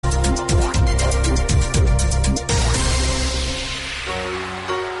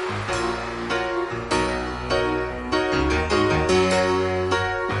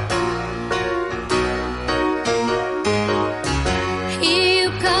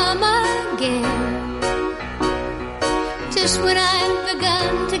Just when I've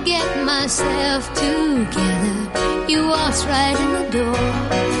begun to get myself together, you waltz right in the door,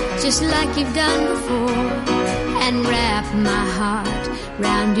 just like you've done before, and wrap my heart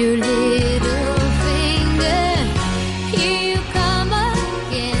round your little finger. Here you come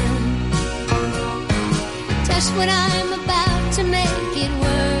again. Just when I'm about to make it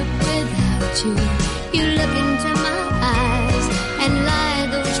work without you, you look into my eyes and lie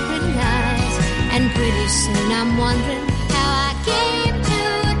those pretty lies, and pretty soon I'm wondering how I came to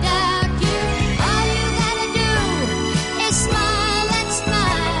doubt you. All you gotta do is smile and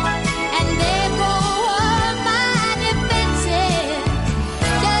smile, and there go all my defenses.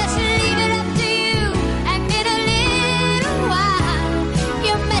 Just leave it up to you, and in a little while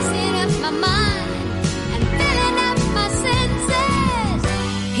you're messing up my mind and filling up my senses.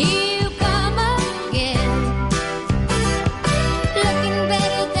 Here you come again, looking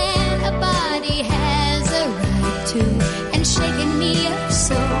better than a body has a right to, and shaking me up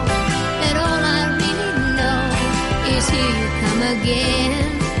so that all I really know is here you come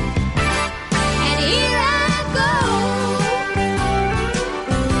again. And here I go.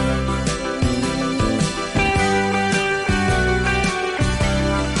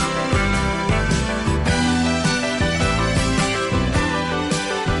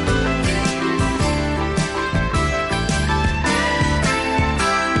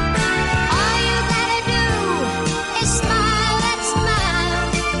 All you gotta do is smile and smile,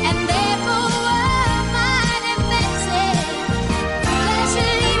 and there go all my defenses. Just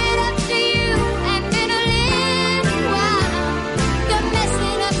leave it up to you, and in a little while you're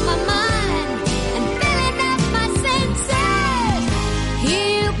messing up my mind and filling up my senses.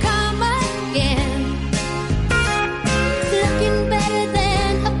 Here you come again, looking better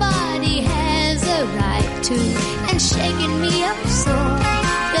than a body has a right to, and shaking me up so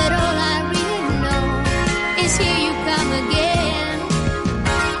that all I really know is here you come again.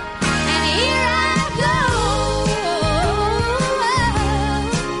 And here I go.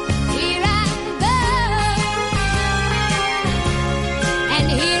 Here I go. And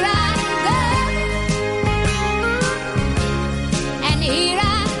here I go. And here I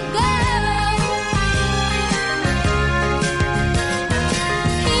go.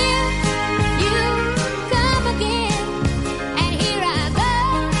 Here you come again. And here I go.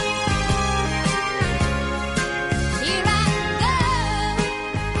 Here I go.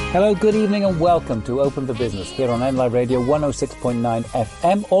 Hello, good evening and welcome to Open for Business here on NLive Radio 106.9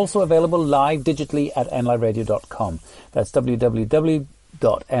 FM, also available live digitally at nliveradio.com. That's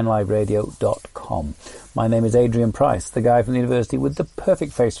www.nliveradio.com. My name is Adrian Price, the guy from the university with the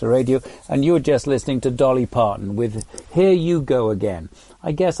perfect face for radio, and you're just listening to Dolly Parton with Here You Go Again.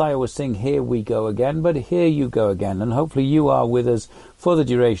 I guess I always sing Here We Go Again, but Here You Go Again, and hopefully you are with us for the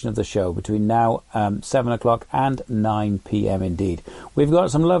duration of the show between now 7 o'clock and 9 p.m. indeed. We've got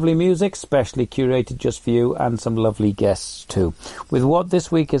some lovely music, specially curated just for you, and some lovely guests too. With what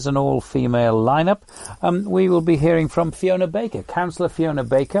this week is an all-female lineup, we will be hearing from Fiona Baker, Councillor Fiona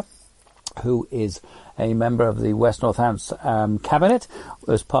Baker, who is a member of the West Northants Cabinet,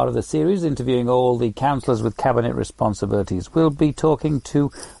 as part of the series interviewing all the councillors with cabinet responsibilities. We'll be talking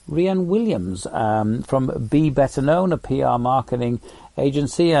to Rhian Williams from Be Better Known, a PR marketing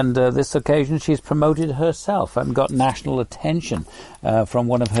agency, and this occasion she's promoted herself and got national attention from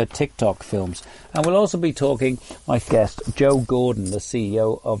one of her TikTok films. And we'll also be talking, my guest, Joe Gordon, the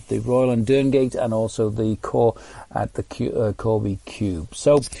CEO of the Royal and Derngate, and also the core at the Corby Cube.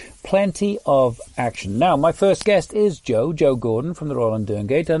 So plenty of action. Now, my first guest is Joe Gordon from the Royal and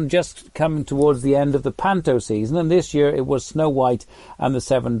Derngate, and just coming towards the end of the Panto season, and this year it was Snow White and the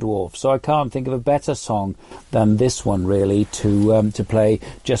Seven Dwarfs. So I can't think of a better song than this one, really, to play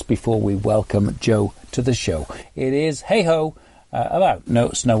just before we welcome Joe to the show. It is Hey Ho, about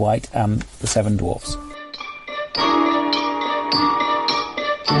Snow White and the Seven Dwarfs.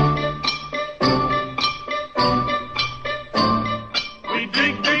 We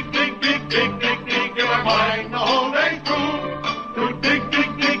dig, dig, dig, dig, dig, dig, dig, in our mind the whole day through. To dig,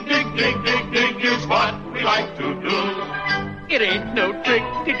 dig, dig, dig, dig, dig, dig is what we like to do. It ain't no trick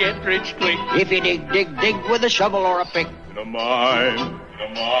to get rich quick If you dig, dig, dig with a shovel or a pick. In a mine, in a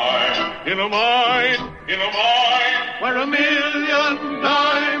mine, in a mine, in a mine, where 1,000,000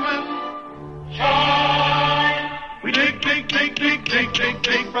 diamonds shine. We dig, dig, dig, dig, dig, dig,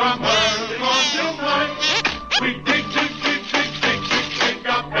 dig from early morn till night. We dig, dig, dig, dig, dig, dig, dig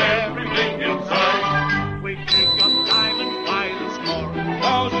up everything inside. We dig up diamonds by the score,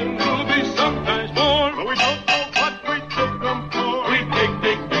 1,000 rubies, sometimes more, but we don't know what we took them for. We dig,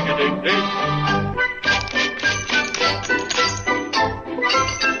 dig, dig, dig, dig.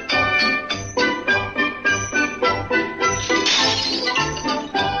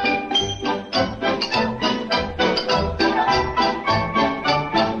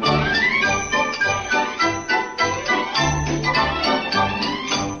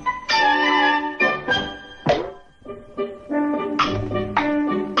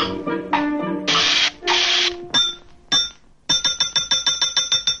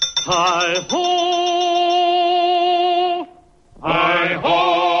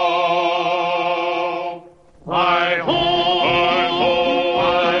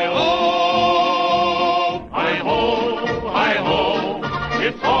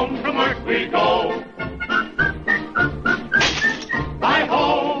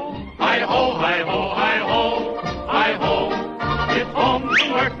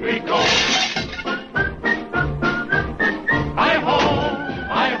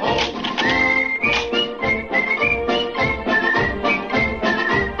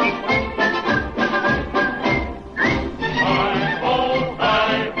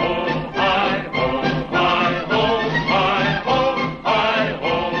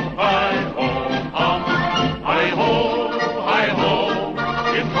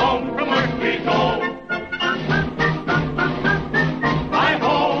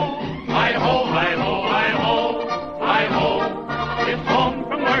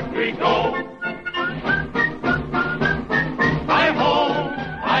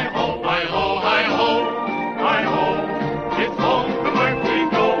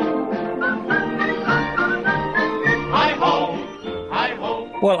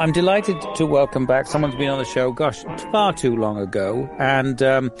 Well, I'm delighted to welcome back someone's been on the show, gosh, far too long ago, and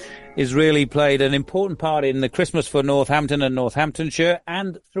has really played an important part in the Christmas for Northampton and Northamptonshire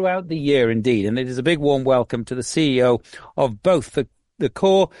and throughout the year indeed. And it is a big warm welcome to the CEO of both the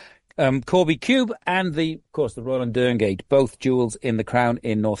core Corby Cube and of course, the Royal and Derngate, both jewels in the crown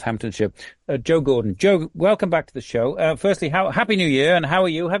in Northamptonshire. Joe Gordon. Joe, welcome back to the show. Firstly, Happy New Year, and how are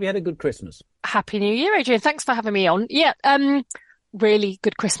you? Have you had a good Christmas? Happy New Year, Adrian. Thanks for having me on. Yeah, really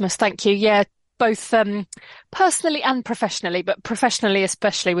good Christmas. Thank you. Yeah, both personally and professionally, but professionally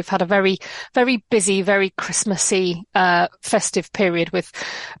especially, we've had a very, very busy, very Christmassy festive period with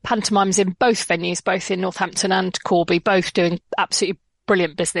pantomimes in both venues, both in Northampton and Corby, both doing absolutely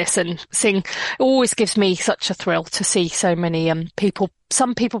brilliant business, and it always gives me such a thrill to see so many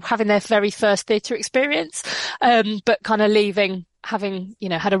some people having their very first theatre experience, but kind of leaving having,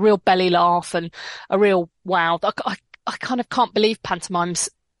 had a real belly laugh and a real wow. I kind of can't believe pantomimes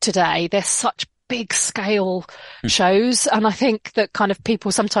today. They're such big scale shows, and I think that kind of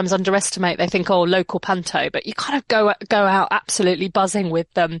people sometimes underestimate. They think, oh, local panto, but you kind of go out absolutely buzzing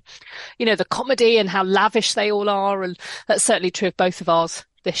with them, the comedy and how lavish they all are, and that's certainly true of both of ours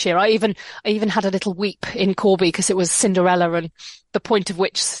this year. I even had a little weep in Corby because it was Cinderella, and the point of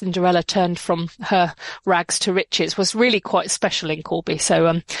which Cinderella turned from her rags to riches was really quite special in Corby.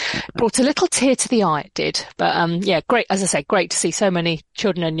 So brought a little tear to the eye, it did. But yeah, great, as I say, great to see so many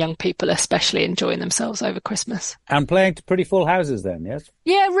children and young people especially enjoying themselves over Christmas. And playing to pretty full houses then, yes?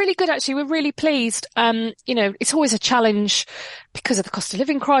 Yeah, really good actually. We're really pleased. It's always a challenge because of the cost of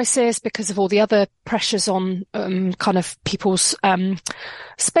living crisis, because of all the other pressures on kind of people's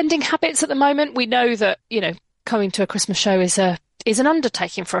spending habits at the moment. We know that, coming to a Christmas show is an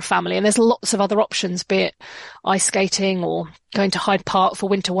undertaking for a family, and there's lots of other options, be it ice skating or going to Hyde Park for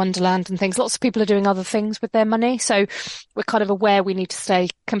Winter Wonderland and things. Lots of people are doing other things with their money. So we're kind of aware we need to stay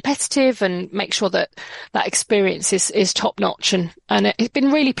competitive and make sure that experience is top notch. And it's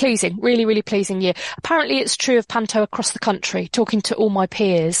been really pleasing, really, really pleasing year. Apparently it's true of panto across the country. Talking to all my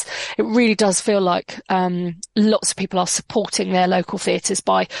peers, it really does feel like, lots of people are supporting their local theatres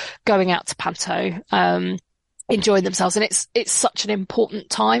by going out to panto, enjoying themselves. And it's such an important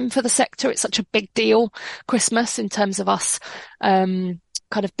time for the sector. It's such a big deal, Christmas, in terms of us kind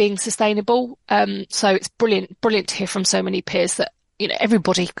of being sustainable. So it's brilliant to hear from so many peers that,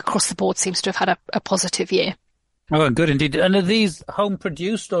 everybody across the board seems to have had a positive year. Oh, good indeed. And are these home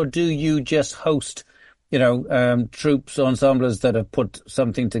produced, or do you just host, troupes, ensembles that have put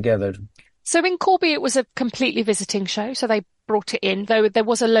something together? So in Corby, it was a completely visiting show. So they brought it in, though there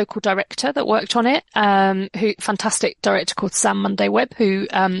was a local director that worked on it, fantastic director called Sam Monday Webb, who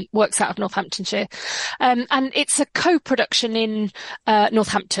works out of Northamptonshire. And it's a co-production in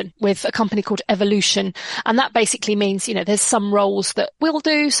Northampton with a company called Evolution. And that basically means, there's some roles that we'll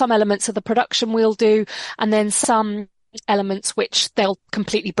do, some elements of the production we'll do, and then some elements which they'll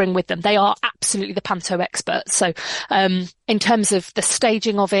completely bring with them. They are absolutely the panto experts. So in terms of the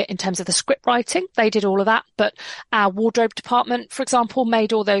staging of it, in terms of the script writing, they did all of that. But our wardrobe department, for example,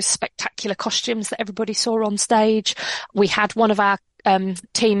 made all those spectacular costumes that everybody saw on stage. We had one of our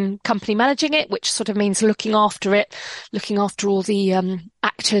team company managing it, which sort of means looking after all the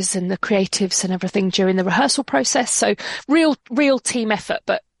actors and the creatives and everything during the rehearsal process. So real team effort,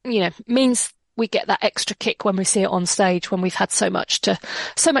 but means we get that extra kick when we see it on stage, when we've had so much to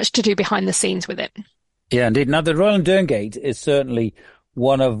do behind the scenes with it. Yeah, indeed. Now, the Royal and Derngate is certainly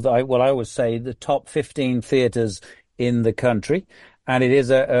one of I always say the top 15 theatres in the country, and it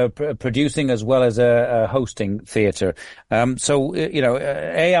is a producing as well as a hosting theatre. So,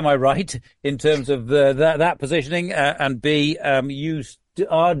 A, am I right in terms of that positioning? And B, you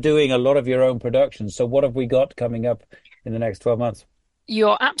are doing a lot of your own productions. So what have we got coming up in the next 12 months?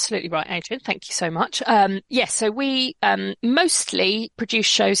 You're absolutely right, Adrian. Thank you so much. Yes, so we mostly produce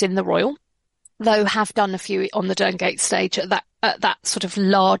shows in the Royal, though have done a few on the Derngate stage at that sort of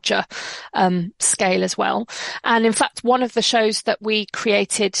larger scale as well. And in fact, one of the shows that we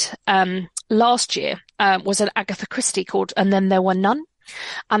created last year was an Agatha Christie called And Then There Were None.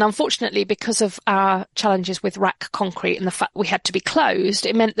 And unfortunately, because of our challenges with Rack Concrete and the fact we had to be closed,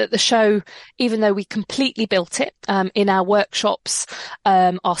 it meant that the show, even though we completely built it in our workshops,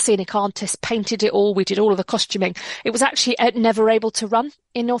 our scenic artists painted it all, we did all of the costuming, it was actually never able to run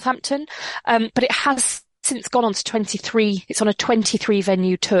in Northampton. But it has since gone on to 23. It's on a 23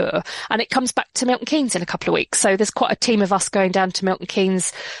 venue tour, and it comes back to Milton Keynes in a couple of weeks. So there's quite a team of us going down to Milton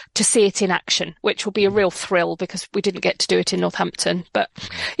Keynes to see it in action, which will be a real thrill because we didn't get to do it in Northampton. But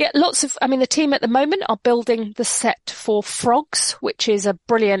Yeah, the team at the moment are building the set for Frogs, which is a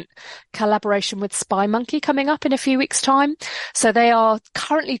brilliant collaboration with Spy Monkey coming up in a few weeks' time. So they are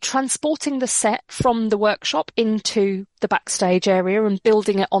currently transporting the set from the workshop into the backstage area and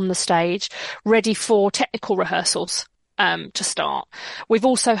building it on the stage, ready for technical rehearsals. To start. We've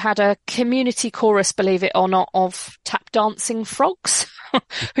also had a community chorus, believe it or not, of tap dancing frogs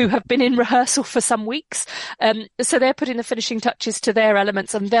who have been in rehearsal for some weeks. So they're putting the finishing touches to their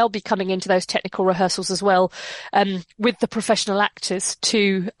elements, and they'll be coming into those technical rehearsals as well, with the professional actors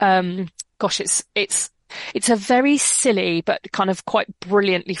to, it's a very silly but kind of quite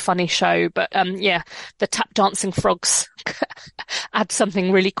brilliantly funny show. But the tap dancing frogs add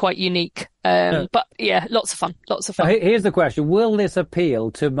something really quite unique. But yeah, lots of fun. Here's the question. Will this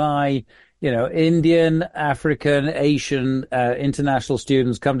appeal to my, Indian, African, Asian, international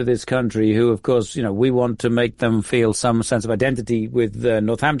students come to this country who, of course, we want to make them feel some sense of identity with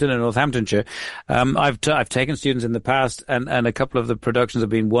Northampton and Northamptonshire. I've taken students in the past and a couple of the productions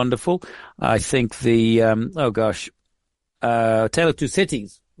have been wonderful. I think the, Tale of Two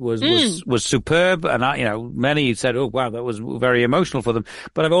Cities was superb, and many said, "Oh wow, that was very emotional for them."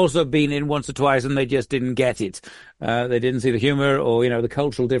 But I've also been in once or twice, and they just didn't get it. They didn't see the humour, or the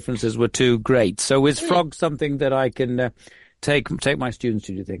cultural differences were too great. So is Frog something that I can take my students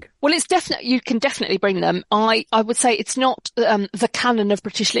to? Do you think? Well, you can definitely bring them. I would say it's not the canon of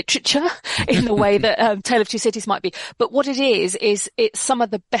British literature in the way that Tale of Two Cities might be. But what it is it's some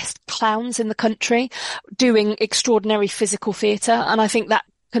of the best clowns in the country doing extraordinary physical theatre, and I think that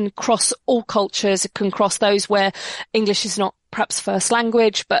can cross all cultures. It can cross those where English is not perhaps first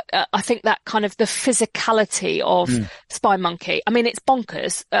language, but I think that kind of the physicality of Spy Monkey. I mean, it's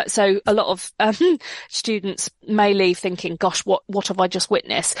bonkers. So a lot of students may leave thinking, gosh, what have I just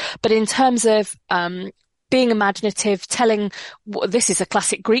witnessed? But in terms of being imaginative, this is a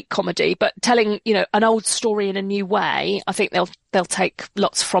classic Greek comedy, but telling, an old story in a new way, I think they'll take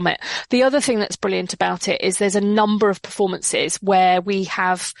lots from it. The other thing that's brilliant about it is there's a number of performances where we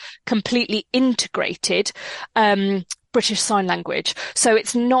have completely integrated, British Sign Language. So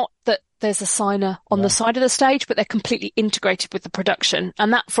it's not that there's a signer on the side of the stage, but they're completely integrated with the production.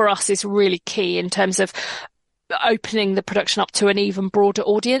 And that for us is really key in terms of opening the production up to an even broader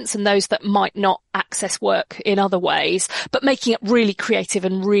audience and those that might not access work in other ways, but making it really creative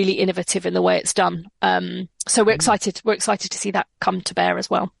and really innovative in the way it's done. So we're excited to see that come to bear as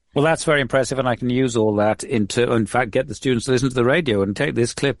well. Well, that's very impressive, and I can use all that in fact, get the students to listen to the radio and take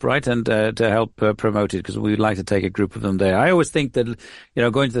this clip, right, and to help promote it, because we'd like to take a group of them there. I always think that,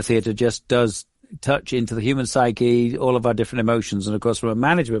 going to the theatre just does touch into the human psyche, all of our different emotions. And of course, from a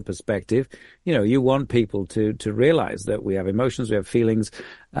management perspective, you want people to realize that we have emotions, we have feelings,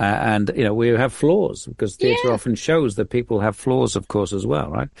 and we have flaws, because theatre often shows that people have flaws, of course, as well,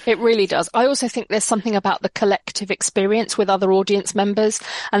 right? It really does. I also think there's something about the collective experience with other audience members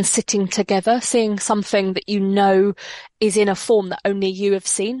and sitting together, seeing something that is in a form that only you have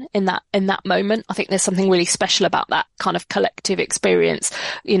seen in that moment. I think there's something really special about that kind of collective experience.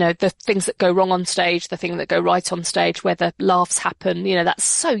 The things that go wrong on stage, the things that go right on stage, where the laughs happen, that's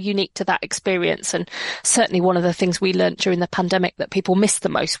so unique to that experience. And certainly one of the things we learnt during the pandemic that people missed the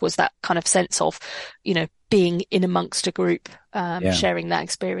most was that kind of sense of, being in amongst a group, sharing that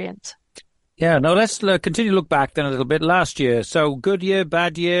experience. Yeah, no, let's continue to look back then a little bit. Last year, so good year,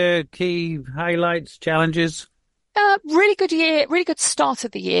 bad year, key highlights, challenges? Really good year, really good start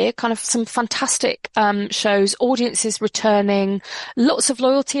of the year, kind of some fantastic shows, audiences returning, lots of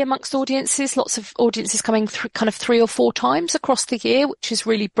loyalty amongst audiences, lots of audiences coming through kind of 3 or 4 times across the year, which is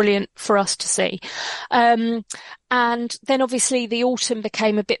really brilliant for us to see. And then obviously the autumn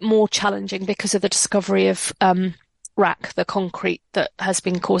became a bit more challenging because of the discovery of RAC, the concrete that has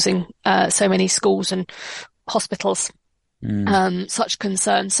been causing so many schools and hospitals such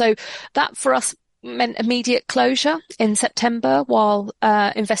concern. So that for us meant immediate closure in September while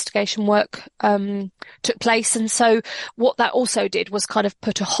investigation work took place. And so what that also did was kind of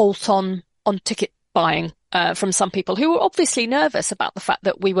put a halt on ticket buying from some people who were obviously nervous about the fact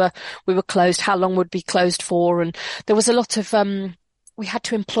that we were closed, how long would be closed for. And there was a lot of we had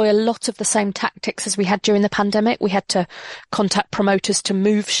to employ a lot of the same tactics as we had during the pandemic. We had to contact promoters to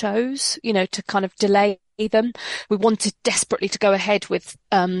move shows, to kind of delay them. We wanted desperately to go ahead with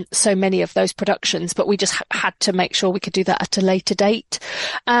so many of those productions, but we just had to make sure we could do that at a later date.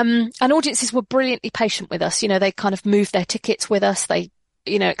 And audiences were brilliantly patient with us. They kind of moved their tickets with us. They,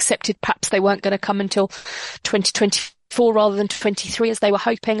 accepted perhaps they weren't going to come until 2024 rather than 23 as they were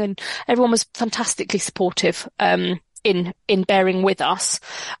hoping. And everyone was fantastically supportive in bearing with us.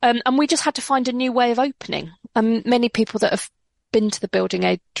 And we just had to find a new way of opening. Many people that have been to the building,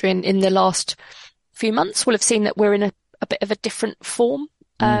 Adrian, in the last few months will have seen that we're in a bit of a different form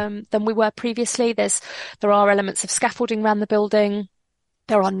than we were previously. There are elements of scaffolding around the building.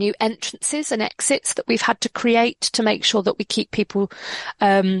 There are new entrances and exits that we've had to create to make sure that we keep people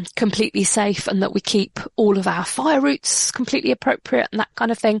completely safe, and that we keep all of our fire routes completely appropriate and that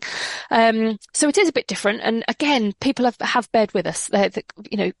kind of thing. So it is a bit different. And again, people have bared with us.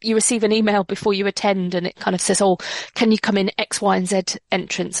 You receive an email before you attend, and it kind of says, oh, can you come in X, Y, and Z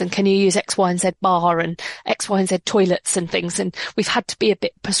entrance, and can you use X, Y, and Z bar and X, Y, and Z toilets and things. And we've had to be a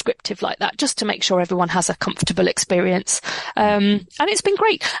bit prescriptive like that just to make sure everyone has a comfortable experience. And it's been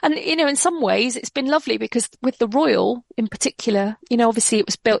great. And, in some ways it's been lovely, because with the Royal in particular, obviously it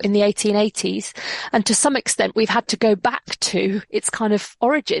was built in the 1880s. And to some extent we've had to go back to its kind of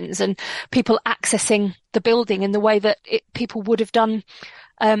origins, and people accessing the building in the way that people would have done,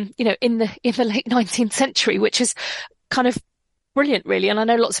 in the late 19th century, which is kind of brilliant, really. And I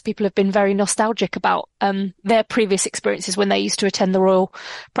know lots of people have been very nostalgic about their previous experiences when they used to attend the Royal,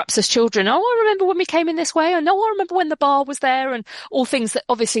 perhaps as children. Oh, I remember when we came in this way, and I remember when the bar was there, and all things that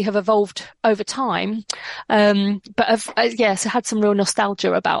obviously have evolved over time. But have had some real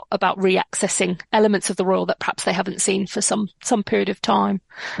nostalgia about reaccessing elements of the Royal that perhaps they haven't seen for some period of time.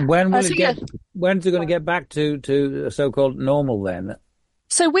 When's it going to get back to so-called normal then?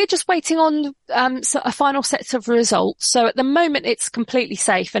 So we're just waiting on a final set of results. So at the moment, it's completely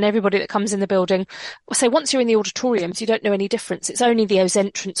safe, and everybody that comes in the building, so once you're in the auditoriums, you don't know any difference. It's only those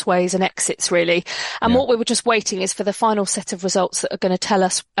entrance ways and exits, really. And what we were just waiting is for the final set of results that are going to tell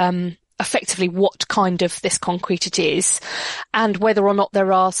us effectively what kind of this concrete it is, and whether or not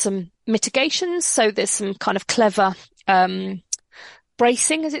there are some mitigations. So there's some kind of clever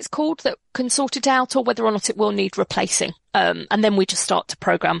bracing, as it's called, that can sort it out, or whether or not it will need replacing. And then we just start to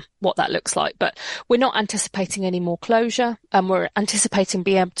program what that looks like. But we're not anticipating any more closure, and we're anticipating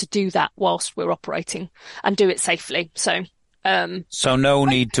being able to do that whilst we're operating and do it safely. So no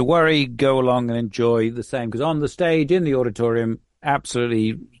need to worry. Go along and enjoy the same, because on the stage, in the auditorium,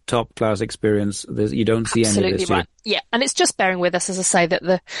 absolutely top class experience. You don't see any of this. Right. Yeah, and it's just bearing with us, as I say,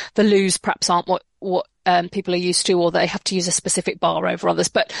 that the loos perhaps aren't what people are used to, or they have to use a specific bar over others.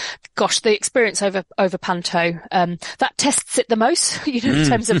 But gosh, the experience over Panto, that tests it the most, in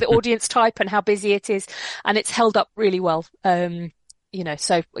terms of the audience type and how busy it is, and it's held up really well.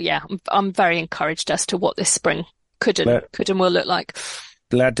 So yeah, I'm very encouraged as to what this spring could and will look like.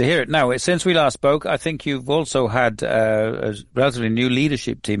 Glad to hear it. Now, since we last spoke, I think you've also had a relatively new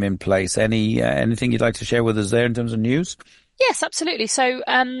leadership team in place. Anything you'd like to share with us there in terms of news? Yes, absolutely. So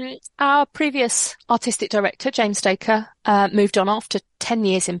our previous artistic director, James Staker, moved on after 10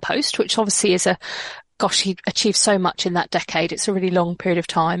 years in post, which obviously is he achieved so much in that decade. It's a really long period of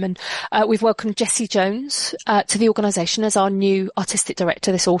time. And we've welcomed Jesse Jones to the organisation as our new artistic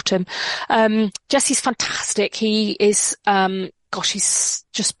director this autumn. Jesse's fantastic. He is... he's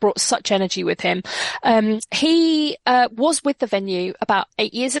just brought such energy with him. He was with the venue about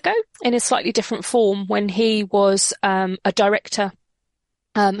 8 years ago in a slightly different form when he was a director.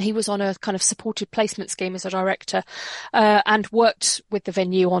 He was on a kind of supported placement scheme as a director, and worked with the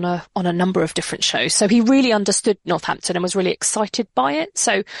venue on a number of different shows. So he really understood Northampton and was really excited by it.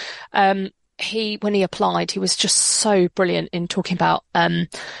 So when he applied, he was just so brilliant in talking about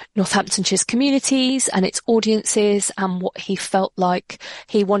Northamptonshire's communities and its audiences, and what he felt like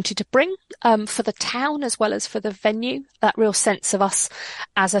he wanted to bring for the town as well as for the venue. That real sense of us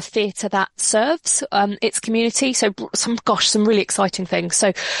as a theatre that serves its community. So some really exciting things.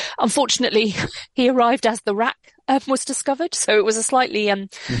 So unfortunately, he arrived as the rack was discovered. So it was a slightly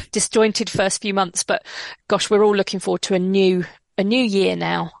disjointed first few months. But gosh, we're all looking forward to a new year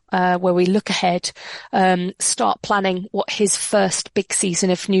now, where we look ahead, start planning what his first big season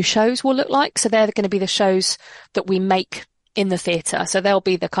of new shows will look like. So they're going to be the shows that we make in the theatre. So they'll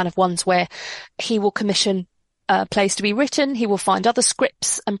be the kind of ones where he will commission plays to be written. He will find other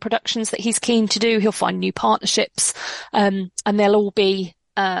scripts and productions that he's keen to do. He'll find new partnerships, and they'll all be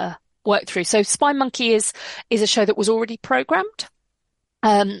worked through. So Spine Monkey is a show that was already programmed.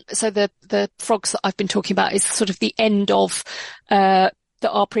 So the Frogs that I've been talking about is sort of the end of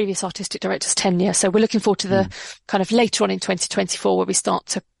our previous artistic director's tenure. So we're looking forward to the kind of later on in 2024, where we start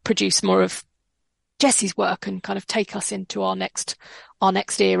to produce more of Jesse's work and kind of take us into our next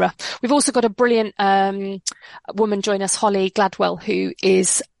era. We've also got a brilliant woman join us, Holly Gladwell, who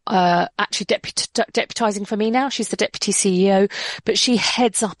is actually deputising for me now. She's the deputy CEO, but she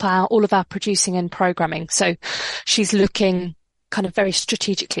heads up all of our producing and programming. So she's looking kind of very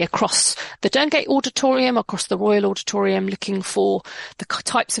strategically across the Derngate Auditorium, across the Royal Auditorium, looking for the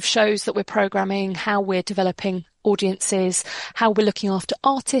types of shows that we're programming, how we're developing audiences, how we're looking after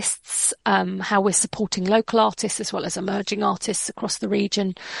artists, how we're supporting local artists as well as emerging artists across the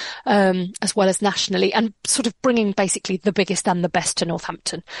region, as well as nationally, and sort of bringing basically the biggest and the best to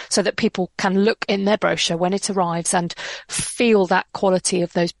Northampton so that people can look in their brochure when it arrives and feel that quality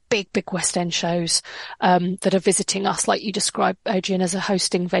of those big West End shows that are visiting us, like you described, Adrian, as a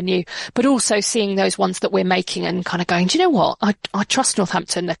hosting venue, but also seeing those ones that we're making and kind of going, do you know what? I trust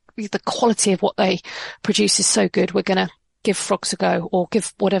Northampton. The quality of what they produce is so good. We're going to give Frogs a go, or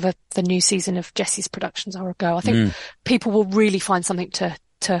give whatever the new season of Jessie's productions are a go. I think people will really find something to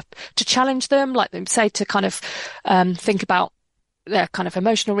challenge them, like they say, to kind of think about their kind of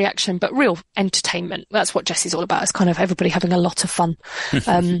emotional reaction, but real entertainment. That's what Jessie's all about. It's kind of everybody having a lot of fun.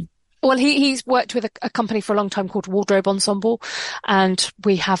 Well, he's worked with a company for a long time called Wardrobe Ensemble, and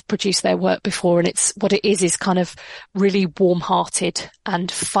we have produced their work before, and what it is kind of really warm-hearted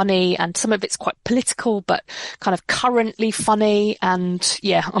and funny, and some of it's quite political, but kind of currently funny. And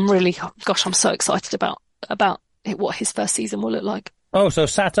yeah, I'm so excited about what his first season will look like. Oh, so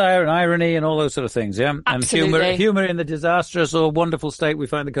satire and irony and all those sort of things, yeah? Absolutely. And humour in the disastrous or wonderful state we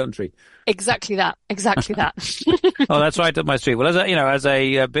find the country. Exactly that. Oh, that's right up my street. Well, as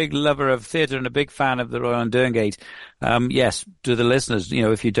a big lover of theatre and a big fan of the Royal and Derngate, yes, to the listeners,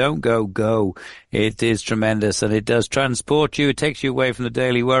 if you don't go. It is tremendous, and it does transport you. It takes you away from the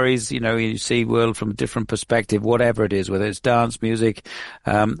daily worries. You see world from a different perspective, whatever it is, whether it's dance, music,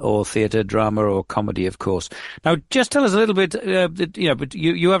 or theatre, drama, or comedy, of course. Now, just tell us a little bit, but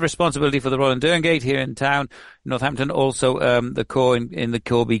you have responsibility for the Royal and Derngate here in town, Northampton, also the core in the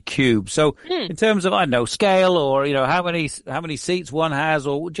Corby Cube. So in terms of, I don't know, scale, or how many seats one has,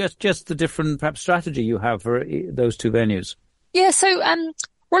 or just the different perhaps strategy you have for those two venues. Yeah, so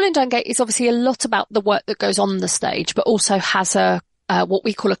Royal and Derngate is obviously a lot about the work that goes on the stage, but also has what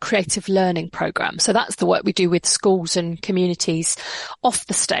we call a creative learning program. So that's the work we do with schools and communities off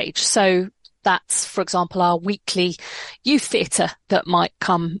the stage. So that's, for example, our weekly youth theatre that might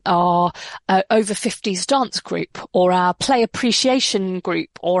come, our over 50s dance group, or our play appreciation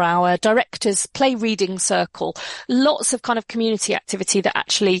group, or our directors play reading circle. Lots of kind of community activity that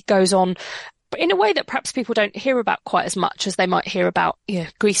actually goes on, but in a way that perhaps people don't hear about quite as much as they might hear about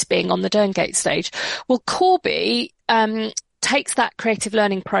Grease being on the Derngate stage. Well, Corby takes that creative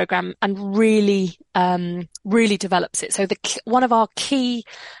learning program and really develops it. So one of our key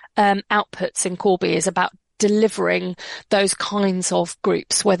outputs in Corby is about delivering those kinds of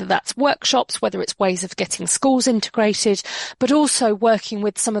groups, whether that's workshops, whether it's ways of getting schools integrated, but also working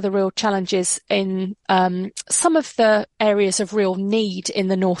with some of the real challenges in some of the areas of real need in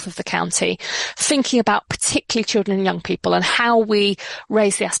the north of the county, thinking about particularly children and young people and how we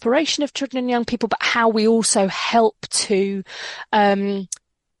raise the aspiration of children and young people, but how we also help to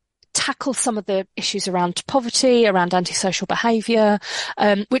tackle some of the issues around poverty, around antisocial behaviour,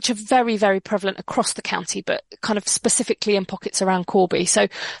 which are very, very prevalent across the county, but kind of specifically in pockets around Corby. So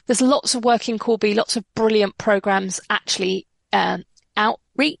there's lots of work in Corby, lots of brilliant programmes actually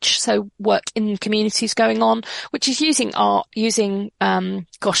outreach, so work in communities going on, which is using art,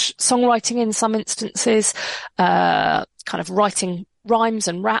 songwriting in some instances, kind of writing rhymes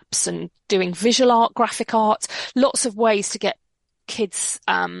and raps and doing visual art, graphic art, lots of ways to get kids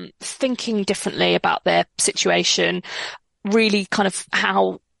thinking differently about their situation, really kind of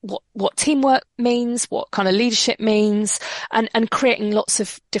what teamwork means, what kind of leadership means, and creating lots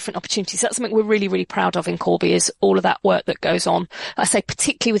of different opportunities. That's something we're really, really proud of in Corby, is all of that work that goes on. I say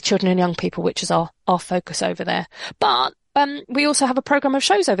particularly with children and young people, which is our focus over there. But we also have a programme of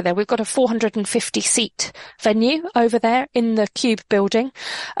shows over there. We've got a 450 seat venue over there in the Cube building,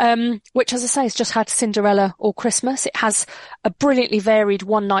 which, as I say, has just had Cinderella all Christmas. It has a brilliantly varied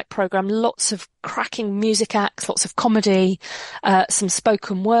one night programme, lots of cracking music acts, lots of comedy, some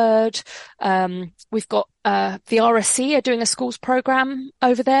spoken word. We've got the RSC are doing a schools programme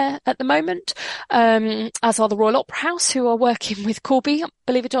over there at the moment, as are the Royal Opera House, who are working with Corby,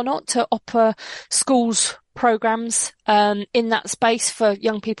 believe it or not, to offer schools programmes in that space for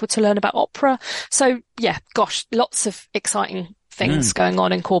young people to learn about opera. So yeah, lots of exciting things going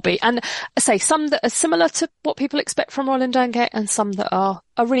on in Corby. And I say some that are similar to what people expect from Royal and Derngate, and some that are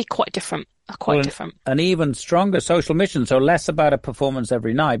really quite different. Different. An even stronger social mission, so less about a performance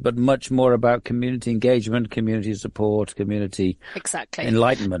every night, but much more about community engagement, community support, community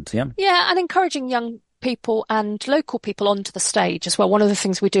enlightenment. Yeah, and encouraging young people and local people onto the stage as well. One of the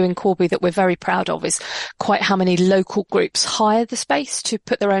things we do in Corby that we're very proud of is quite how many local groups hire the space to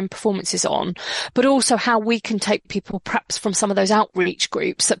put their own performances on, but also how we can take people perhaps from some of those outreach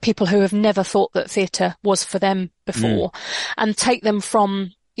groups, that people who have never thought that theatre was for them before, and take them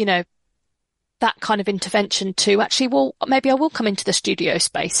from, that kind of intervention to actually, well, maybe I will come into the studio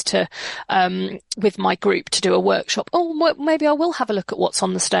space to, with my group to do a workshop. Oh, maybe I will have a look at what's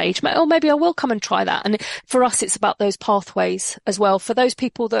on the stage. Or maybe I will come and try that. And for us, it's about those pathways as well. For those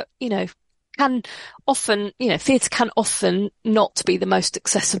people that, can often, theatre can often not be the most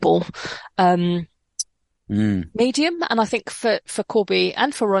accessible, medium. And I think for Corby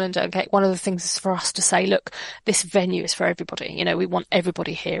and for Roland Oakgate, one of the things is for us to say, look, this venue is for everybody. We want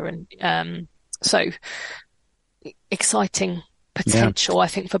everybody here. And, so exciting potential, I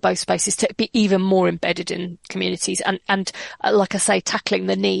think, for both spaces to be even more embedded in communities and like I say, tackling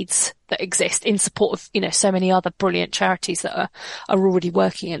the needs that exist in support of, so many other brilliant charities that are already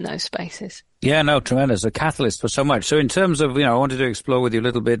working in those spaces. Yeah, no, tremendous. A catalyst for so much. So in terms of, I wanted to explore with you a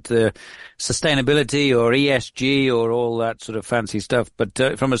little bit sustainability or ESG or all that sort of fancy stuff.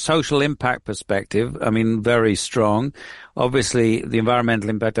 But from a social impact perspective, I mean, very strong. Obviously, the environmental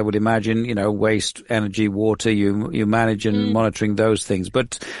impact, I would imagine, waste, energy, water, you manage and monitoring those things.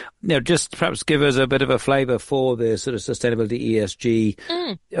 But, just perhaps give us a bit of a flavour for the sort of sustainability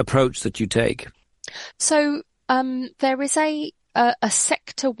ESG approach that you take. So there is a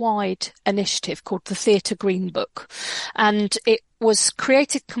sector-wide initiative called the Theatre Green Book, and it was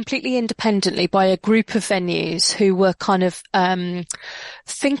created completely independently by a group of venues who were kind of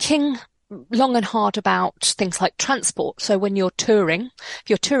thinking long and hard about things like transport. So when you're touring, if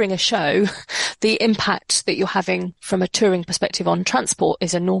you're touring a show, the impact that you're having from a touring perspective on transport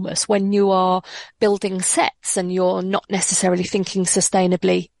is enormous. When you are building sets and you're not necessarily thinking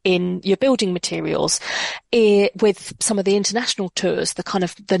sustainably in your building materials, with some of the international tours,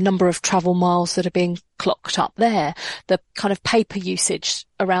 the number of travel miles that are being clocked up there, the kind of paper usage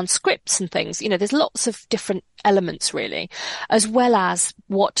around scripts and things, there's lots of different elements really, as well as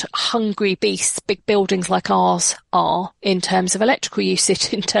what hungry beasts big buildings like ours are in terms of electrical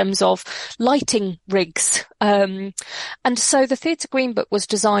usage, in terms of lighting rigs. And so the Theatre Green Book was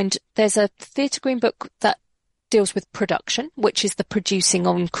designed, there's a Theatre Green Book that deals with production, which is the producing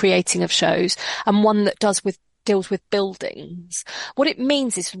and creating of shows, and one that deals with buildings. What it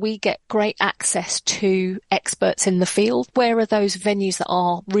means is we get great access to experts in the field. Where are those venues that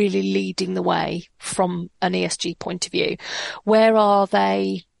are really leading the way from an ESG point of view? Where are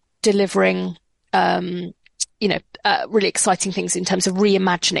they delivering, really exciting things in terms of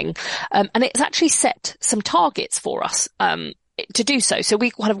reimagining? And it's actually set some targets for us, to do so. So we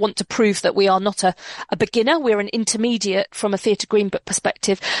kind of want to prove that we are not a beginner. We're an intermediate from a Theatre Green Book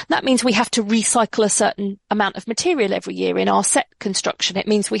perspective. That means we have to recycle a certain amount of material every year in our set construction. It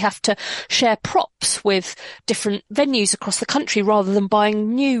means we have to share props with different venues across the country rather than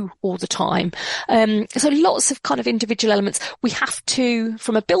buying new all the time. So lots of kind of individual elements. We have to,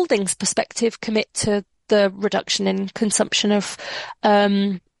 from a buildings perspective, commit to the reduction in consumption of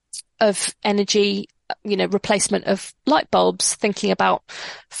energy, replacement of light bulbs, thinking about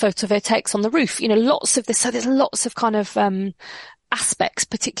photovoltaics on the roof, lots of this. So there's lots of kind of, aspects,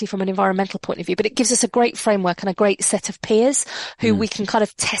 particularly from an environmental point of view, but it gives us a great framework and a great set of peers who we can kind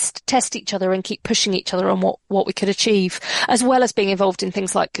of test each other and keep pushing each other on what we could achieve, as well as being involved in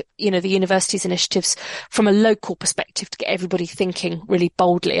things like, the university's initiatives from a local perspective to get everybody thinking really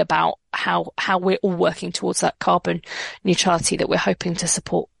boldly about how we're all working towards that carbon neutrality that we're hoping to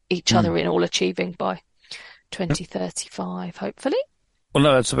support each other in all achieving by 2035, hopefully. Well,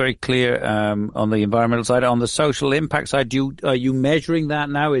 no, that's very clear on the environmental side. On the social impact side, are you measuring that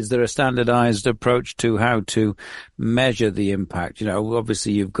now? Is there a standardized approach to how to measure the impact?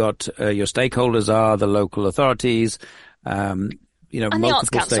 Obviously you've got your stakeholders are the local authorities, and the Arts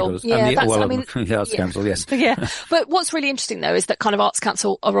Council. The Arts Council, yes. Yeah. But what's really interesting though is that kind of Arts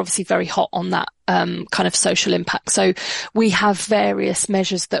Council are obviously very hot on that kind of social impact. So we have various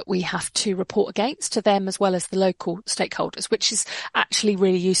measures that we have to report against to them as well as the local stakeholders, which is actually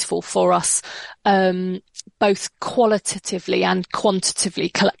really useful for us, both qualitatively and quantitatively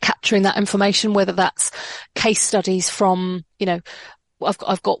capturing that information, whether that's case studies from,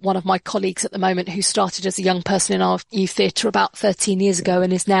 I've got one of my colleagues at the moment who started as a young person in our youth theatre about 13 years ago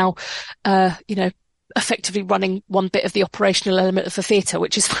and is now, effectively running one bit of the operational element of the theatre,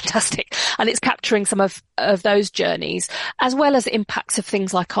 which is fantastic. And it's capturing some of those journeys, as well as impacts of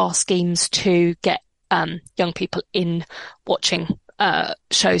things like our schemes to get young people in watching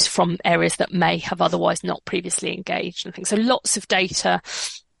shows from areas that may have otherwise not previously engaged and things. So lots of data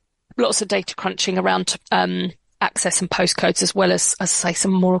crunching around access and postcodes, as well as I say,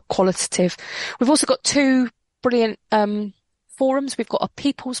 some more qualitative. We've also got two brilliant forums. We've got a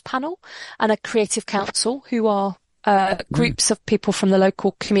people's panel and a creative council, who are groups of people from the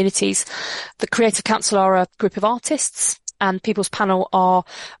local communities. The creative council are a group of artists, and People's Panel are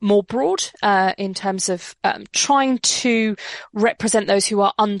more broad in terms of trying to represent those who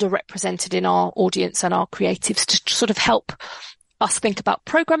are underrepresented in our audience and our creatives to sort of help us think about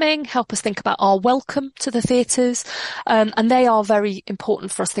programming, help us think about our welcome to the theatres, and they are very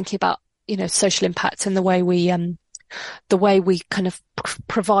important for us thinking about, you know, social impact and the way we kind of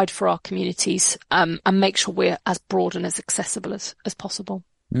provide for our communities, and make sure we're as broad and as accessible as possible.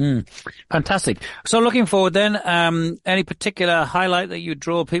 Fantastic. So looking forward then, any particular highlight that you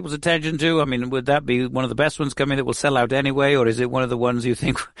draw people's attention to? I mean, would that be one of the best ones coming that will sell out anyway, or is it one of the ones you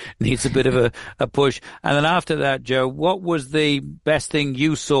think needs a bit of a push? And then after that, Joe, what was the best thing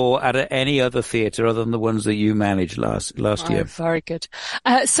you saw at any other theatre other than the ones that you managed last year? Very good.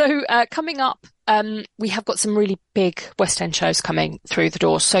 So coming up, we have got some really big West End shows coming through the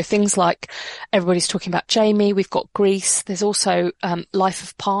doors. So things like everybody's talking about Jamie. We've got Grease. There's also Life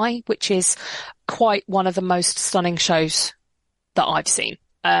of Pi, which is quite one of the most stunning shows that I've seen.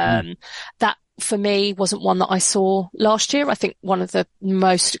 That for me wasn't one that I saw last year. I think one of the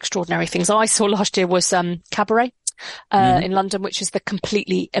most extraordinary things I saw last year was Cabaret in London, which is the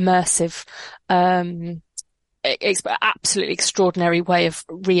completely immersive it's an absolutely extraordinary way of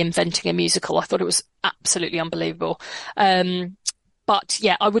reinventing a musical. I thought it was absolutely unbelievable. But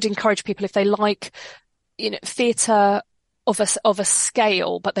yeah, I would encourage people, if they like, you know, theatre of a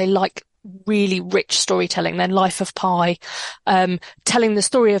scale, but they like really rich storytelling, then Life of Pi, telling the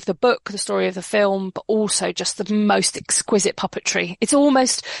story of the book, the story of the film, but also just the most exquisite puppetry. It's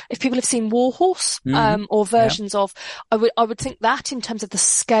almost, if people have seen Warhorse, or versions of, I would think that in terms of the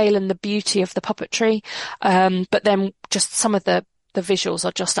scale and the beauty of the puppetry. But then just some of the visuals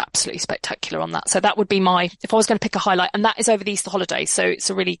are just absolutely spectacular on that. So that would be if I was going to pick a highlight, and that is over the Easter holidays. So it's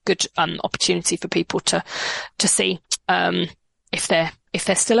a really good, opportunity for people to see, if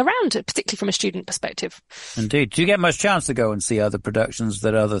they're still around, particularly from a student perspective. Indeed. Do you get much chance to go and see other productions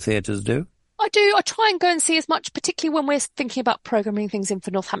that other theatres do? I do. I try and go and see as much, particularly when we're thinking about programming things in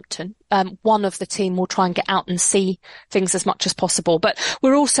for Northampton. One of the team will try and get out and see things as much as possible. But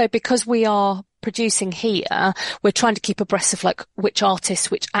we're also, because we are producing here, we're trying to keep abreast of like which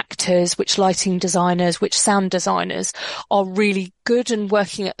artists, which actors, which lighting designers, which sound designers are really good and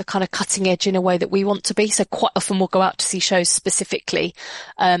working at the kind of cutting edge in a way that we want to be. So quite often we'll go out to see shows specifically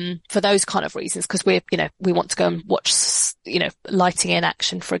for those kind of reasons, because we want to go and watch, lighting in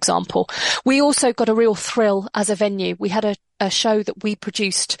action, for example. We also got a real thrill as a venue. We had a show that we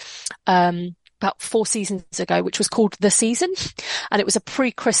produced about 4 seasons ago, which was called The Season, and it was a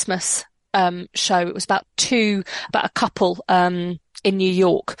pre-Christmas show. It was about a couple in New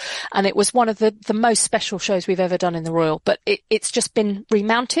York, and it was one of the most special shows we've ever done in the Royal. But it's just been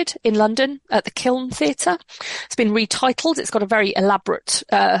remounted in London at the Kiln Theatre. It's been retitled. It's got a very elaborate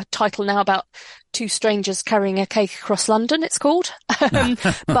title now, about 2 strangers carrying a cake across London, it's called.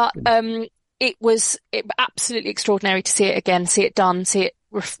 But it was absolutely extraordinary to see it again, see it done, see it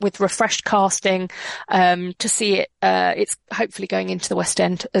with refreshed casting, to see it, it's hopefully going into the West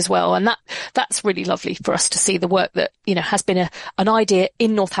End as well. And that's really lovely for us to see the work that, has been an idea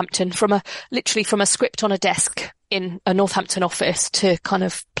in Northampton literally from a script on a desk in a Northampton office to kind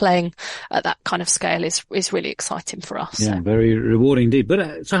of playing at that kind of scale is really exciting for us. Yeah, so. Very rewarding indeed.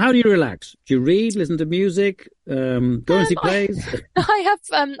 But so how do you relax? Do you read, listen to music, go and see plays? I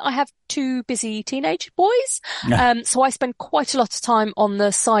have 2 busy teenage boys. So I spend quite a lot of time on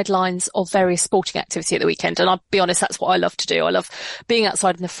the sidelines of various sporting activity at the weekend. And I'll be honest, that's what I love to do. I love being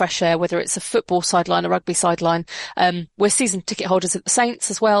outside in the fresh air, whether it's a football sideline, a rugby sideline. We're season ticket holders at the Saints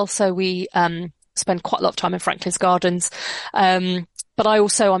as well. So we, spend quite a lot of time in Franklin's Gardens. But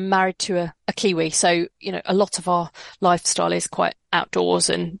I'm married to a Kiwi. So, a lot of our lifestyle is quite outdoors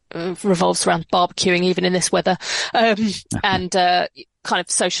and revolves around barbecuing, even in this weather, and kind of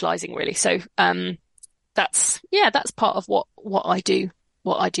socializing really. So, that's part of what I do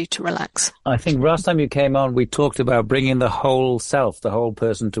to relax. I think last time you came on, we talked about bringing the whole self, the whole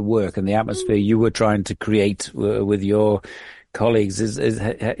person to work, and the atmosphere you were trying to create with your colleagues. Is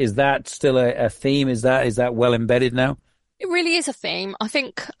that still a theme? Is that well embedded now? It really is a theme. I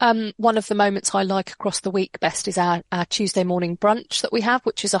think one of the moments I like across the week best is our Tuesday morning brunch that we have,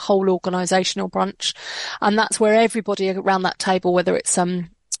 which is a whole organisational brunch, and that's where everybody around that table, whether it's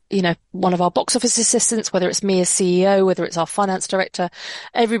one of our box office assistants, whether it's me as CEO, whether it's our finance director,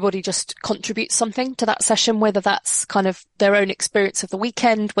 everybody just contributes something to that session, whether that's kind of their own experience of the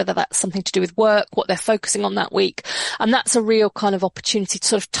weekend, whether that's something to do with work, what they're focusing on that week. And that's a real kind of opportunity to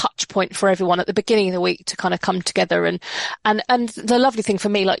sort of touch point for everyone at the beginning of the week to kind of come together. And the lovely thing for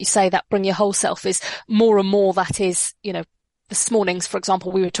me, like you say, that bring your whole self is more and more that is, this morning's, for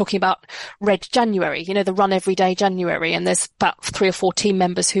example, we were talking about Red January, the Run Every Day January, and there's about 3 or 4 team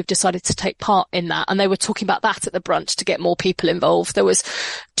members who've decided to take part in that. And they were talking about that at the brunch to get more people involved. There was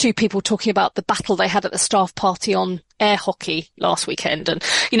 2 people talking about the battle they had at the staff party on air hockey last weekend. And,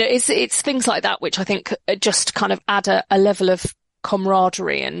 it's things like that which I think just kind of add a level of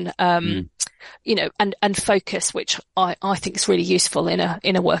camaraderie and, and focus, which I think is really useful in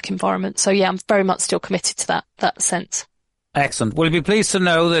a work environment. So yeah, I'm very much still committed to that sense. Excellent. Well, you'll be pleased to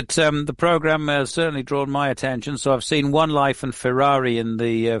know that the programme has certainly drawn my attention. So I've seen One Life and Ferrari in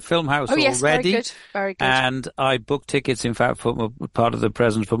the film house already. Yes, very good. Very good. And I booked tickets, in fact, for part of the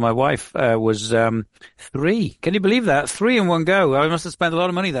present for my wife was 3. Can you believe that? 3 in one go. I must have spent a lot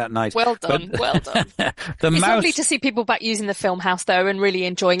of money that night. Well done. Well done. It's lovely to see people back using the film house, though, and really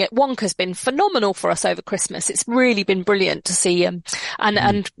enjoying it. Wonka's been phenomenal for us over Christmas. It's really been brilliant to see. And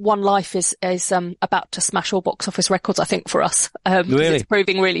One Life is about to smash all box office records, I think, for us. Really? It's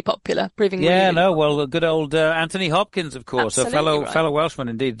proving really popular. Well, good old Anthony Hopkins, of course, absolutely a fellow Welshman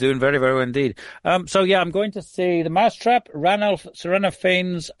indeed, doing very, very well indeed. So yeah, I'm going to see The Mousetrap, Ranulph, Serena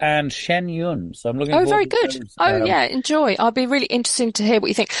Faines, and Shen Yun. So I'm looking forward to very good. those. Yeah, enjoy. I'll be really interested to hear what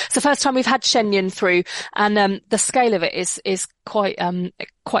you think. It's the first time we've had Shen Yun through, and the scale of it is quite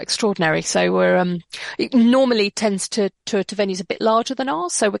extraordinary. So we're it normally tends to venues a bit larger than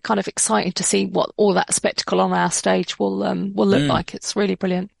ours, so we're kind of excited to see what all that spectacle on our stage will look like. It's really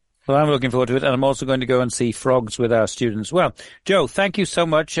brilliant. Well, I'm looking forward to it, and I'm also going to go and see Frogs with our students. Well, Joe, thank you so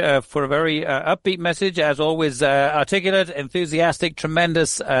much for a very upbeat message, as always, articulate, enthusiastic,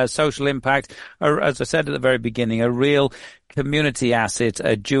 tremendous social impact. As I said at the very beginning, a real community asset,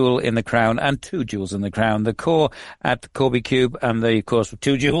 a jewel in the crown, and 2 jewels in the crown. The core at the Corby Cube, and of course,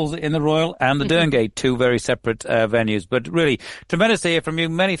 2 jewels in the Royal and the Derngate, 2 very separate venues. But really, tremendous to hear from you.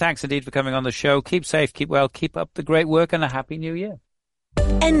 Many thanks indeed for coming on the show. Keep safe, keep well, keep up the great work, and a happy new year.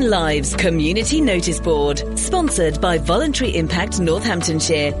 NLive's Community Notice Board, sponsored by Voluntary Impact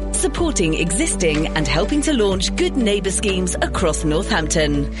Northamptonshire, supporting existing and helping to launch good neighbour schemes across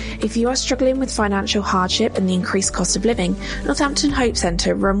Northampton. If you are struggling with financial hardship and the increased cost of living, Northampton Hope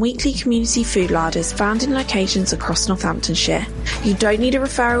Centre run weekly community food larders found in locations across Northamptonshire. You don't need a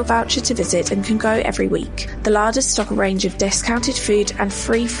referral voucher to visit and can go every week. The larders stock a range of discounted food and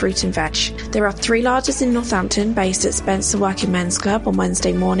free fruit and veg. There are 3 larders in Northampton based at Spencer Working Men's Club on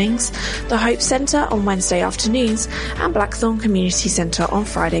Wednesday mornings, the Hope Centre on Wednesday afternoons, and Blackthorn Community Centre on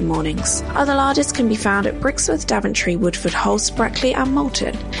Friday mornings. Other larders can be found at Brixworth, Daventry, Woodford, Hulse, Brackley and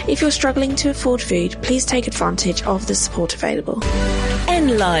Moulton. If you're struggling to afford food, please take advantage of the support available.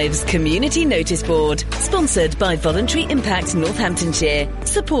 NLive's Community Notice Board, sponsored by Voluntary Impact Northamptonshire,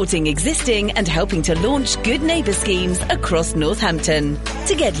 supporting existing and helping to launch good neighbour schemes across Northampton.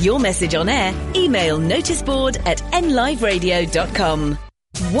 To get your message on air, email noticeboard@nliveradio.com.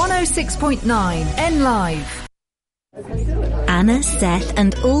 106.9 NLive. Anna, Seth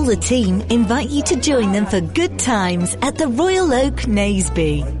and all the team invite you to join them for good times at the Royal Oak,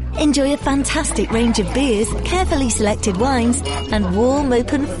 Naseby. Enjoy a fantastic range of beers, carefully selected wines and warm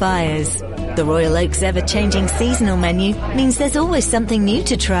open fires. The Royal Oak's ever-changing seasonal menu means there's always something new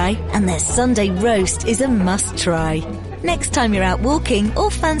to try, and their Sunday roast is a must-try. Next time you're out walking or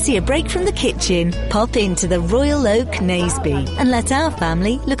fancy a break from the kitchen, pop into the Royal Oak, Naseby and let our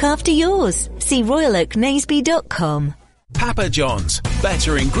family look after yours. See royaloaknaseby.com. Papa John's.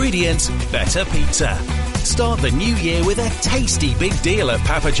 Better ingredients, better pizza. Start the new year with a tasty big deal at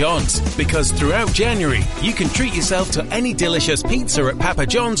Papa John's, because throughout January you can treat yourself to any delicious pizza at Papa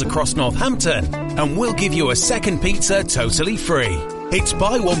John's across Northampton, and we'll give you a second pizza totally free. It's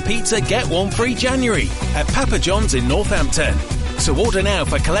buy one pizza, get one free January at Papa John's in Northampton. So order now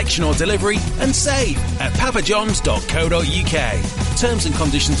for collection or delivery and save at papajohns.co.uk. Terms and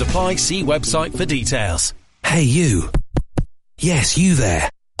conditions apply. See website for details. Hey you. Yes, you there.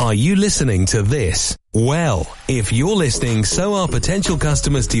 Are you listening to this? Well, if you're listening, so are potential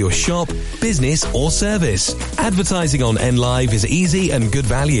customers to your shop, business or service. Advertising on NLive is easy and good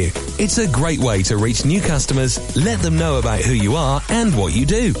value. It's a great way to reach new customers, let them know about who you are and what you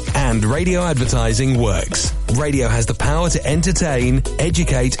do. And radio advertising works. Radio has the power to entertain,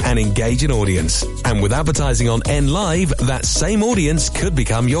 educate and engage an audience. And with advertising on NLive, that same audience could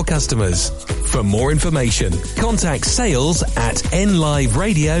become your customers. For more information, contact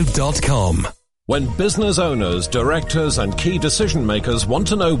sales@nliveradio.com. When business owners, directors and key decision makers want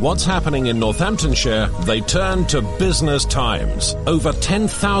to know what's happening in Northamptonshire, they turn to Business Times. Over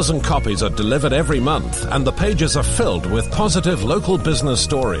 10,000 copies are delivered every month, and the pages are filled with positive local business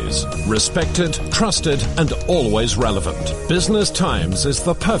stories. Respected, trusted and always relevant. Business Times is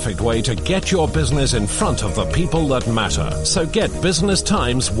the perfect way to get your business in front of the people that matter. So get Business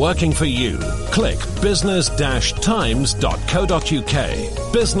Times working for you. Click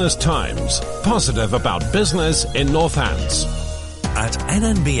business-times.co.uk. Business Times. Positive about business in Northants. At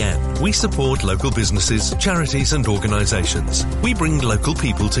NNBN, we support local businesses, charities and organisations. We bring local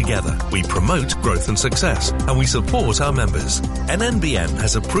people together. We promote growth and success, and we support our members. NNBN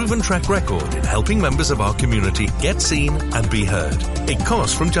has a proven track record in helping members of our community get seen and be heard. It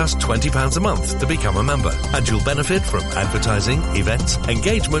costs from just £20 a month to become a member, and you'll benefit from advertising, events,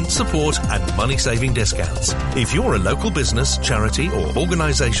 engagement, support and money-saving discounts. If you're a local business, charity or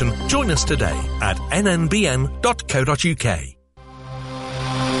organisation, join us today at nnbn.co.uk.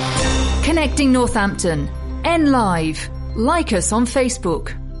 Connecting Northampton. N Live. Like us on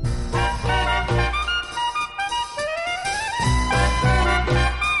Facebook.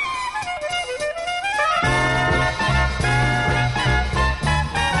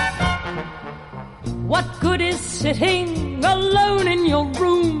 What good is sitting alone in your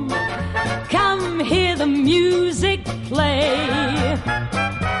room? Come hear the music play.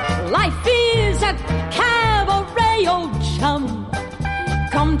 Life is a cabaret, old chum.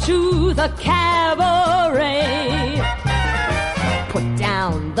 Come to the cabaret. Put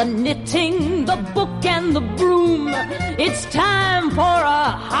down the knitting, the book and the broom. It's time for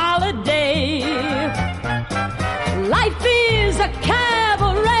a holiday. Life is a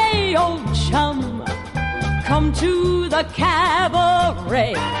cabaret, old chum. Come to the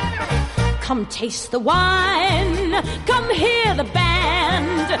cabaret. Come taste the wine. Come hear the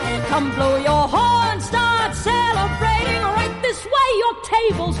band. Come blow your horn, start celebrating. Right this way, your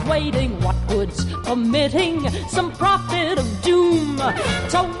table's waiting. What good's omitting some prophet of doom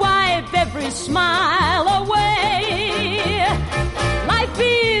to wipe every smile away? Life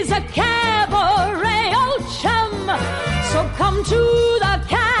is a cabaret, old chum, so come to the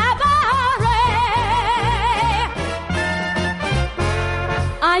cabaret.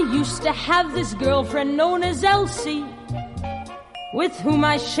 I used to have this girlfriend known as Elsie, with whom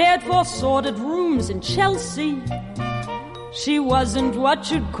I shared 4 sordid rooms in Chelsea. She wasn't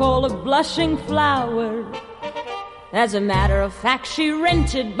what you'd call a blushing flower. As a matter of fact, she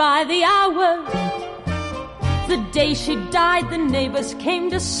rented by the hour. The day she died, the neighbors came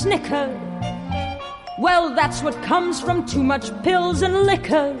to snicker. Well, that's what comes from too much pills and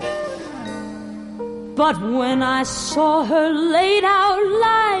liquor. But when I saw her laid out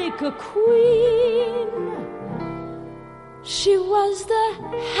like a queen, she was the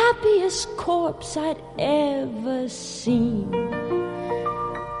happiest corpse I'd ever seen.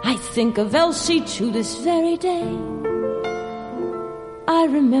 I think of Elsie to this very day. I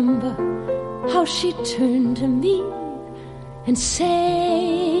remember how she turned to me and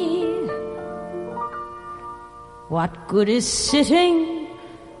say, what good is sitting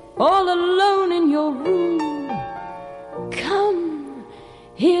all alone in your room? Come,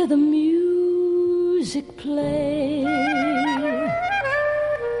 hear the music play.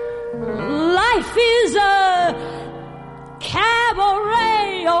 Life is a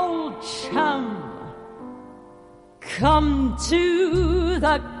cabaret, old chum. Come to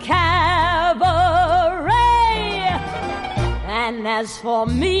the cabaret. And as for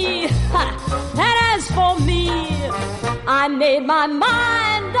me, I made my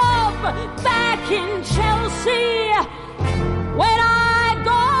mind up back in Chelsea. When I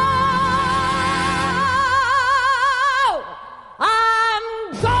go, I'm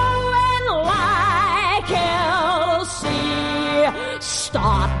going like Elsie.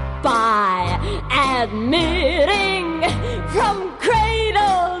 Start by admitting from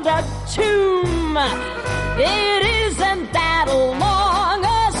cradle to tomb, it isn't that long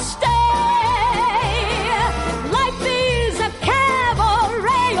a stay. Life is a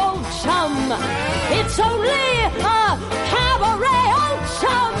cabaret, old chum. It's only a cabaret, old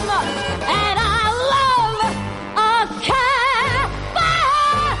chum. And I love a cabaret.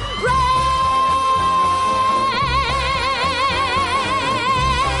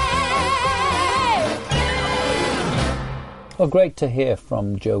 Well, great to hear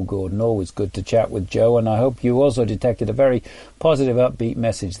from Joe Gordon. Always good to chat with Joe, and I hope you also detected a very positive, upbeat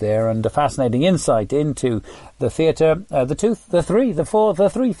message there and a fascinating insight into the theatre, the three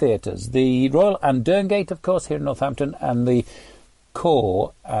theatres, the Royal and Derngate, of course, here in Northampton, and the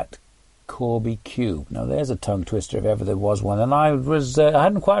Core at Corby Cube. Now, there's a tongue twister if ever there was one. And I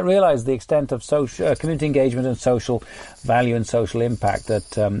hadn't quite realised the extent of social community engagement and social value and social impact that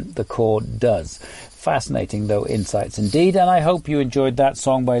the core does. Fascinating, though, insights indeed. And I hope you enjoyed that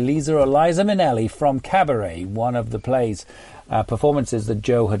song by Liza Minnelli from Cabaret, one of the plays performances that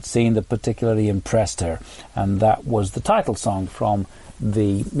Joe had seen that particularly impressed her. And that was the title song from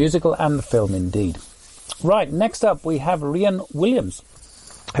the musical and the film indeed. Right, next up we have Rhian Williams,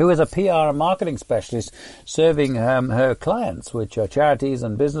 who is a PR and marketing specialist serving her clients, which are charities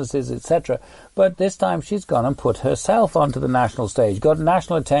and businesses, etc. But this time she's gone and put herself onto the national stage, got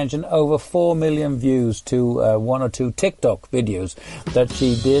national attention, over 4 million views to one or two TikTok videos that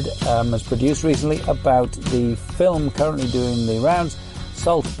she has produced recently about the film currently doing the rounds,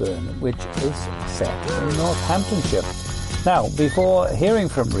 Saltburn, which is set in Northamptonshire. Now, before hearing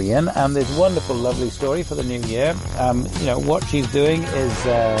from Rhian and this wonderful, lovely story for the new year, what she's doing is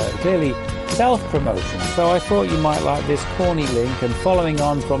clearly self-promotion. So I thought you might like this corny link, and following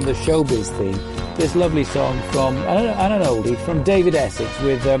on from the showbiz theme, this lovely song from, and an oldie, from David Essex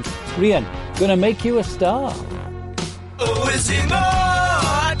with Rhian, Gonna Make You a Star. Oh, is it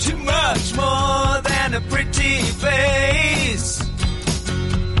more, too much more than a pretty face?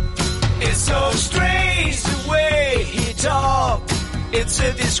 It's so strange the way he talk, it's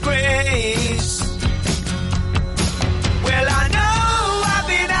a disgrace. Well, I know I've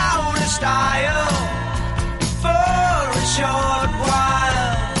been out of style for a short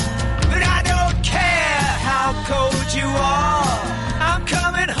while, but I don't care how cold you are, I'm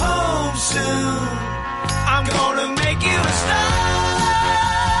coming home soon, I'm gonna make you a star.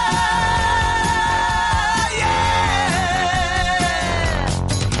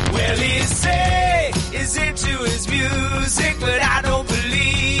 Is into his music, but I don't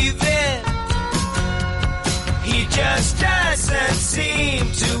believe it. He just doesn't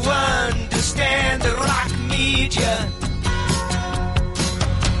seem to understand the rock media.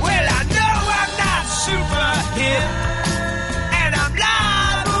 Well, I know I'm not super hip, and I'm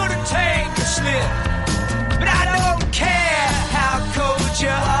liable to take a slip, but I don't care how cold you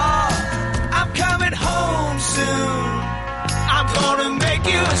are, I'm coming home soon, I'm gonna make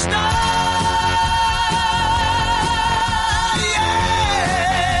you a star.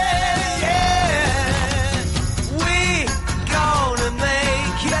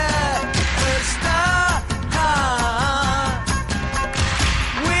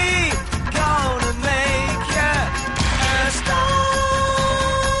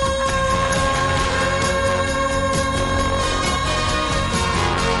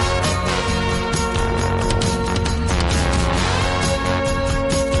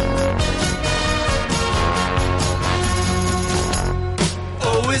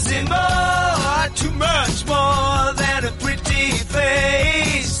 Is it more, too much more than a pretty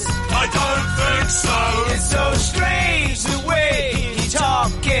face? I don't think so. It's so strange the way he's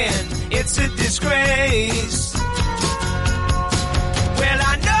talking, it's a disgrace. Well,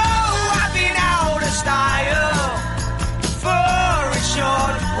 I know I've been out of style for a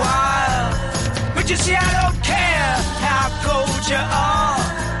short while, but you see I don't care how cold you are,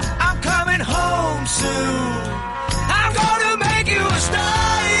 I'm coming home soon, I'm gonna make you a star.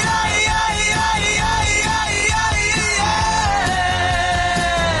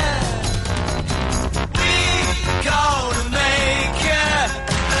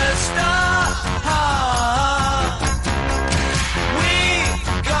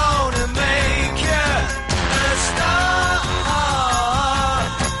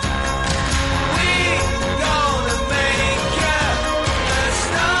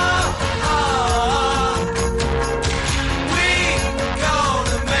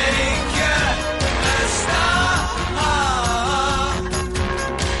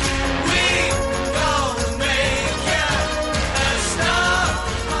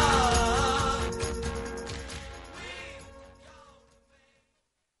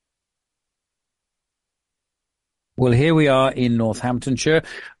 Well, here we are in Northamptonshire.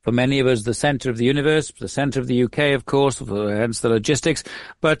 For many of us, the centre of the universe, the centre of the UK, of course, hence the logistics,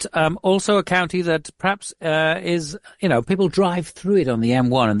 but also a county that perhaps is, people drive through it on the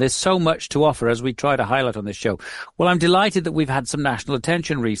M1, and there's so much to offer, as we try to highlight on this show. Well, I'm delighted that we've had some national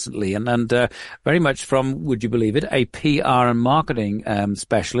attention recently, and very much from, would you believe it, a PR and marketing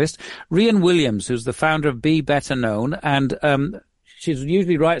specialist, Rhian Williams, who's the founder of Be Better Known, and she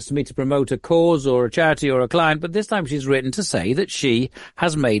usually writes to me to promote a cause or a charity or a client, but this time she's written to say that she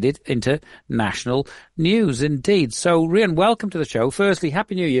has made it into national news indeed. So, Rhian, welcome to the show. Firstly,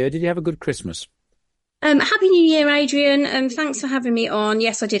 Happy New Year. Did you have a good Christmas? Happy New Year, Adrian. Thanks for having me on.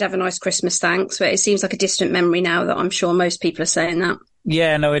 Yes, I did have a nice Christmas, thanks, but it seems like a distant memory now that I'm sure most people are saying that.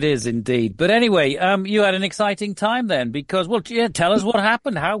 Yeah, no, it is indeed. But anyway, you had an exciting time then because, well, yeah, tell us what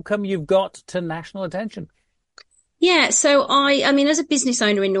happened. How come you've got to national attention? Yeah, so I mean, as a business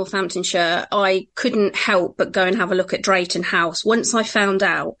owner in Northamptonshire, I couldn't help but go and have a look at Drayton House once I found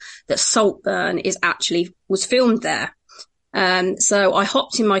out that Saltburn was filmed there. So I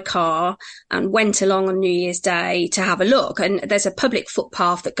hopped in my car and went along on New Year's Day to have a look. And there's a public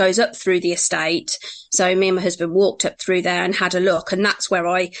footpath that goes up through the estate. So me and my husband walked up through there and had a look. And that's where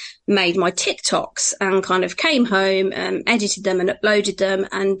I made my TikToks and kind of came home and edited them and uploaded them.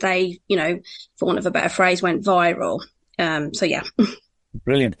 And they, for want of a better phrase, went viral. So yeah.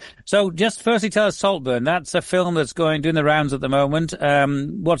 Brilliant. So just firstly tell us Saltburn. That's a film that's doing the rounds at the moment.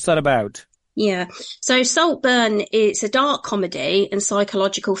 What's that about? Yeah. So Saltburn is a dark comedy and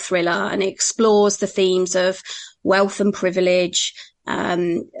psychological thriller, and it explores the themes of wealth and privilege,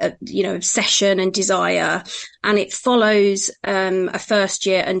 obsession and desire. And it follows a first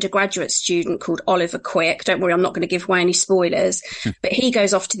year undergraduate student called Oliver Quick. Don't worry, I'm not going to give away any spoilers, but he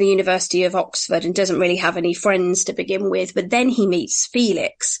goes off to the University of Oxford and doesn't really have any friends to begin with. But then he meets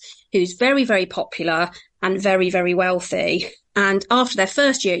Felix, who's very, very popular and very, very wealthy. And after their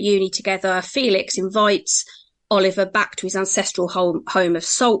first year at uni together, Felix invites Oliver back to his ancestral home of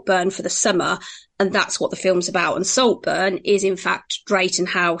Saltburn for the summer. And that's what the film's about. And Saltburn is, in fact, Drayton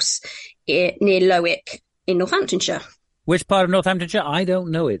House near Lowick in Northamptonshire. Which part of Northamptonshire? I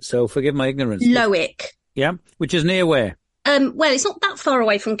don't know it, so forgive my ignorance. Lowick. Yeah, which is near where? Well, it's not that far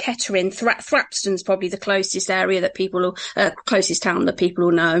away from Kettering. Thrapston's probably the closest area that closest town that people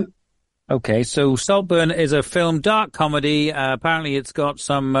will know. Okay, so Saltburn is a film, dark comedy. Apparently it's got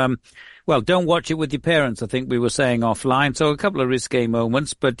some, don't watch it with your parents, I think we were saying offline. So a couple of risque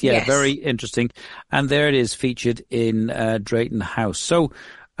moments, but yeah, yes. Very interesting. And there it is featured in Drayton House. So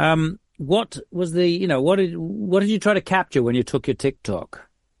what was what did you try to capture when you took your TikTok?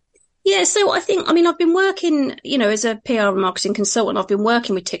 Yeah, so I've been working, as a PR and marketing consultant, I've been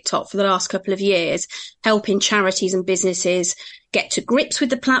working with TikTok for the last couple of years, helping charities and businesses get to grips with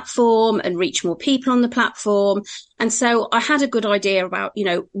the platform and reach more people on the platform. And so I had a good idea about,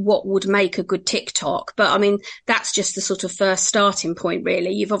 what would make a good TikTok. But that's just the sort of first starting point, really.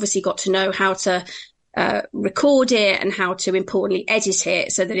 You've obviously got to know how to record it and how to importantly edit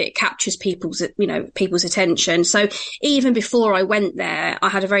it so that it captures people's attention. So even before I went there, I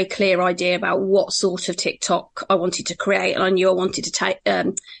had a very clear idea about what sort of TikTok I wanted to create. And I knew I wanted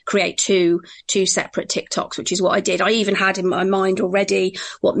to create two separate TikToks, which is what I did. I even had in my mind already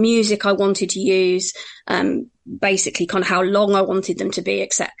what music I wanted to use, basically kind of how long I wanted them to be,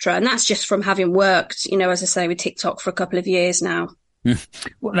 etc. And that's just from having worked, as I say, with TikTok for a couple of years now.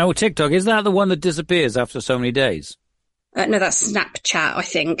 Well, now, TikTok, is that the one that disappears after so many days? No, that's Snapchat, I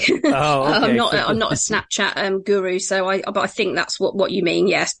think. Oh, okay. I'm not a Snapchat guru, but I think that's what you mean.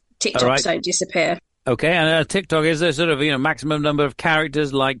 Yes, TikToks don't disappear. Okay, and TikTok, is there sort of maximum number of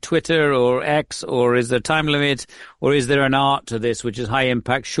characters like Twitter or X, or is there time limit, or is there an art to this which is high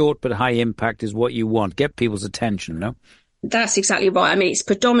impact? Short but high impact is what you want. Get people's attention, no? That's exactly right. It's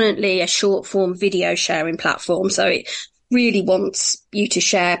predominantly a short form video sharing platform, so it really wants you to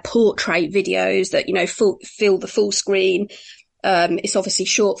share portrait videos that, fill the full screen. It's obviously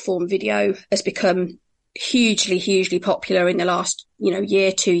short form video has become hugely popular in the last,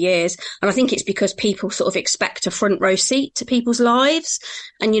 year, 2 years. And I think it's because people sort of expect a front row seat to people's lives.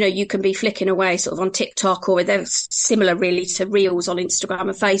 And, you can be flicking away sort of on TikTok, or they're similar really to Reels on Instagram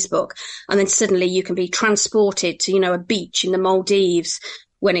and Facebook. And then suddenly you can be transported to, a beach in the Maldives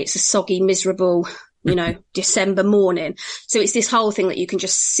when it's a soggy, miserable, December morning. So it's this whole thing that you can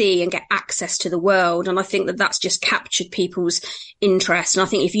just see and get access to the world. And I think that that's just captured people's interest. And I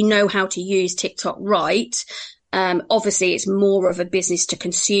think if you know how to use TikTok right, obviously it's more of a business to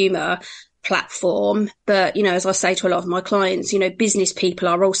consumer platform. But, as I say to a lot of my clients, business people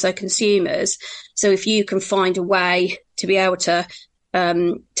are also consumers. So if you can find a way to be able to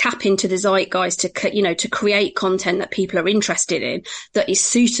tap into the zeitgeist to create content that people are interested in that is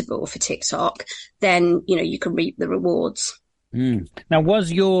suitable for TikTok, then, you can reap the rewards. Now, were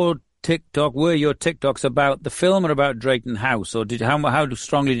your TikToks about the film or about Drayton House, or how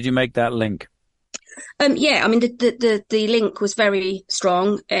strongly did you make that link? Yeah, the link was very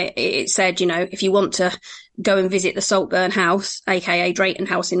strong. It said, if you want to go and visit the Saltburn House, aka Drayton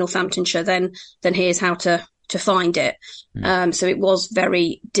House in Northamptonshire, then here's how to find it. So it was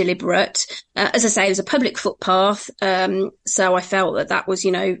very deliberate. As I say, there's a public footpath. So I felt that was,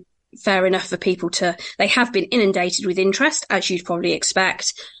 fair enough for people they have been inundated with interest, as you'd probably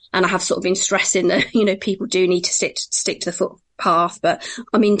expect. And I have sort of been stressing that, people do need to stick to the footpath, but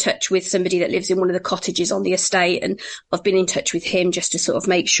I'm in touch with somebody that lives in one of the cottages on the estate, and I've been in touch with him just to sort of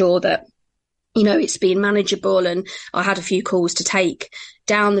make sure that, it's being manageable. And I had a few calls to take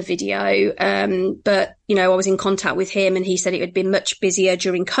down the video. But, I was in contact with him, and he said it had been much busier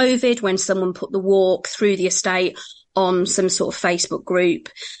during COVID when someone put the walk through the estate on some sort of Facebook group.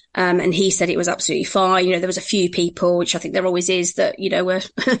 And he said it was absolutely fine. There was a few people, which I think there always is, that,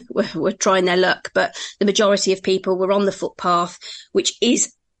 were trying their luck, but the majority of people were on the footpath, which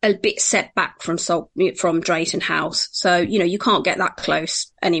is a bit set back from Drayton House. So, you can't get that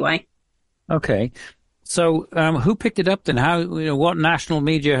close anyway. Okay. So, who picked it up then? How, what national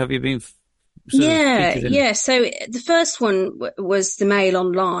media have you been Yeah. So the first one was the Mail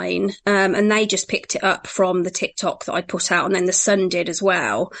Online, and they just picked it up from the TikTok that I put out, and then the Sun did as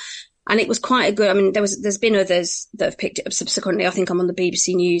well. And it was quite a good, there's been others that have picked it up subsequently. I think I'm on the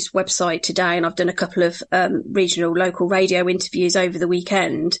BBC News website today, and I've done a couple of, regional local radio interviews over the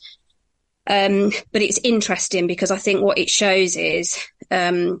weekend. But it's interesting because I think what it shows is,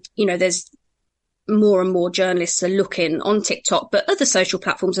 there's more and more journalists are looking on TikTok, but other social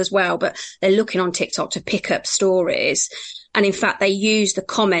platforms as well, but they're looking on TikTok to pick up stories. And in fact, they use the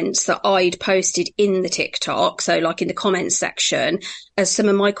comments that I'd posted in the TikTok, so like in the comments section, as some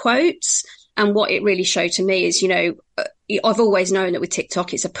of my quotes. And what it really showed to me is, I've always known that with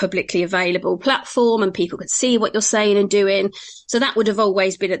TikTok, it's a publicly available platform and people could see what you're saying and doing. So that would have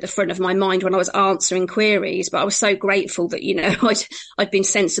always been at the front of my mind when I was answering queries. But I was so grateful that, I'd been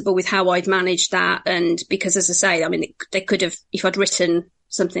sensible with how I'd managed that. And because, as I say, they could have, if I'd written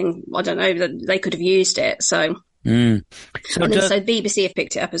something, I don't know, they could have used it. So, so BBC have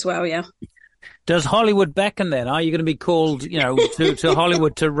picked it up as well. Yeah. Does Hollywood beckon then? Are you going to be called, to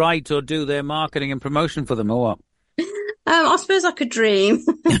Hollywood to write or do their marketing and promotion for them, or what? I suppose I could dream.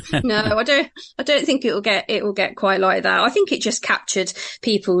 No, I don't think it will get quite like that. I think it just captured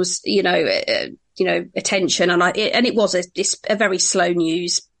people's, attention. And it was a very slow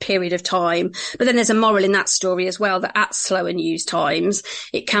news period of time. But then there's a moral in that story as well, that at slower news times,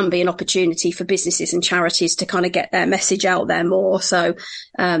 it can be an opportunity for businesses and charities to kind of get their message out there more. So,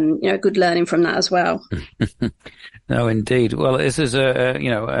 good learning from that as well. No, indeed. Well, this is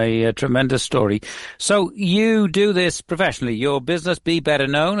a tremendous story. So you do this professionally. Your business, Be Better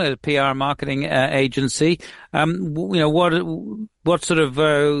Known, a PR marketing agency. What sort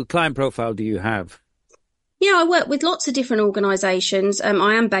of client profile do you have? Yeah, I work with lots of different organisations.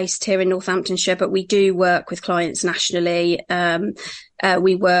 I am based here in Northamptonshire, but we do work with clients nationally.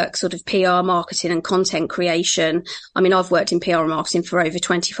 We work sort of PR marketing and content creation. I've worked in PR and marketing for over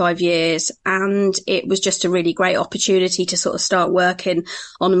 25 years, and it was just a really great opportunity to sort of start working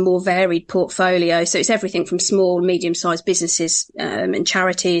on a more varied portfolio. So it's everything from small, medium-sized businesses, and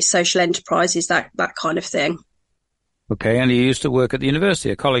charities, social enterprises, that kind of thing. Okay. And you used to work at the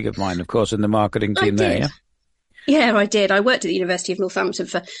university, a colleague of mine, of course, in the marketing team there, yeah? Yeah, I did. I worked at the University of Northampton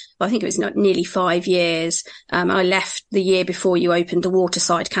for, I think it was nearly 5 years. I left the year before you opened the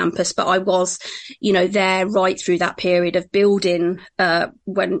Waterside campus, but I was, there right through that period of building,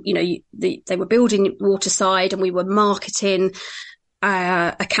 when, they were building Waterside and we were marketing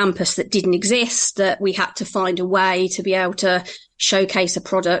a campus that didn't exist, that we had to find a way to be able to showcase a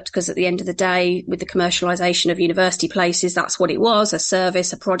product, because at the end of the day, with the commercialisation of university places, that's what it was, a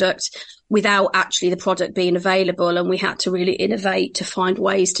service, a product, without actually the product being available. And we had to really innovate to find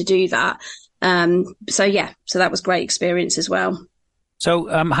ways to do that. So that was great experience as well. So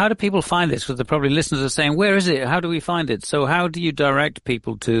how do people find this? Because the probably listeners are saying, where is it? How do we find it? So how do you direct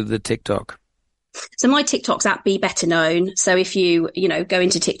people to the TikTok? So my TikTok's at Be Better Known. So if you, go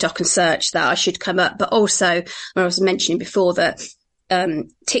into TikTok and search that, I should come up. But also, I was mentioning before that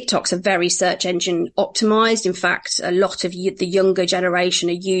TikTok's a very search engine optimized. In fact, a lot of the younger generation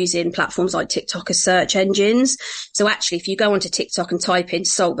are using platforms like TikTok as search engines. So actually, if you go onto TikTok and type in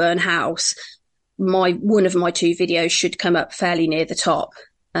Saltburn House, one of my 2 videos should come up fairly near the top,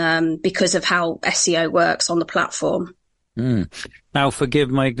 because of how SEO works on the platform. Now, forgive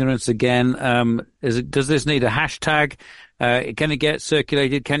my ignorance again. Does this need a hashtag? Can it get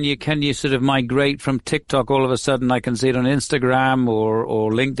circulated? Can you sort of migrate from TikTok all of a sudden? I can see it on Instagram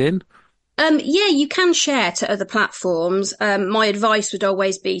or LinkedIn. Yeah, you can share to other platforms. My advice would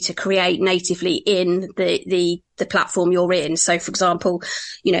always be to create natively in the platform you're in. So, for example,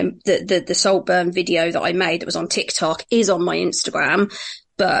 the Saltburn video that I made that was on TikTok is on my Instagram.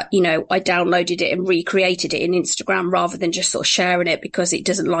 But, you know, I downloaded it and recreated it in Instagram rather than just sort of sharing it because it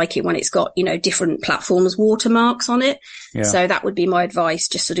doesn't like it when it's got, you know, different platforms, watermarks on it. Yeah. So that would be my advice.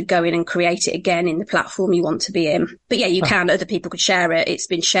 Just sort of go in and create it again in the platform you want to be in. But yeah, you can. Other people could share it. It's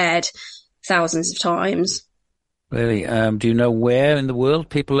been shared thousands of times. Really? Do you know where in the world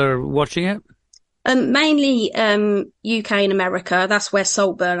people are watching it? Mainly UK and America. That's where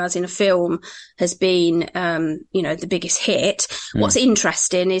Saltburn, as in a film, has been, you know, the biggest hit. What's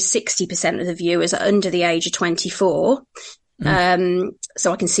interesting is 60% of the viewers are under the age of 24.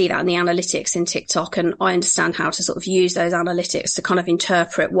 So I can see that in the analytics in TikTok, and I understand how to sort of use those analytics to kind of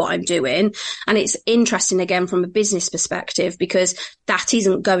interpret what I'm doing. And it's interesting again from a business perspective, because that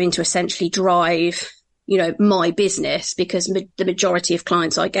isn't going to essentially drive, you know, my business, because the majority of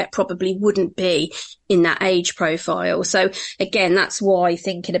clients I get probably wouldn't be in that age profile. So again, that's why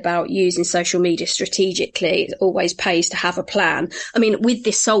thinking about using social media strategically, it always pays to have a plan. I mean, with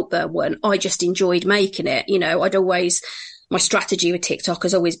this Saltburn one, I just enjoyed making it. You know, my strategy with TikTok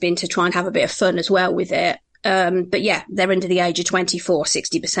has always been to try and have a bit of fun as well with it. But yeah, they're under the age of 24,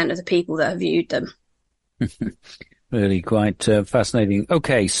 60% of the people that have viewed them. Really quite fascinating.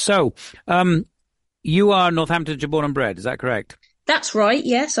 Okay, so you are Northamptonshire born and bred, is that correct? That's right,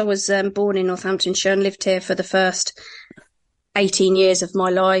 yes. I was born in Northamptonshire and lived here for the first 18 years of my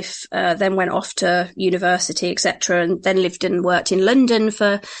life, then went off to university, etc., and then lived and worked in London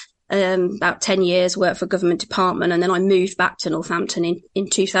for about 10 years, worked for a government department, and then I moved back to Northampton in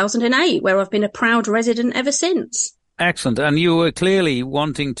 2008, where I've been a proud resident ever since. Excellent. And you were clearly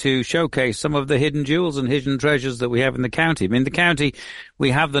wanting to showcase some of the hidden jewels and hidden treasures that we have in the county. I mean, the county,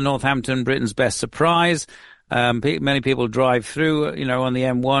 we have the Northampton Britain's Best Surprise. Many people drive through, you know, on the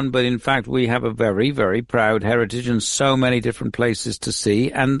M1, but in fact, we have a very, very proud heritage and so many different places to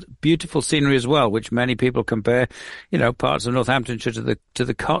see, and beautiful scenery as well, which many people compare, you know, parts of Northamptonshire to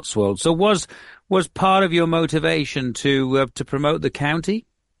the Cotswolds. So was part of your motivation to promote the county?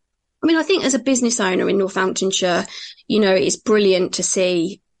 I mean, I think as a business owner in Northamptonshire, you know, it's brilliant to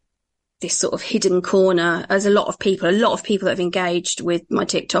see this sort of hidden corner. As a lot of people that have engaged with my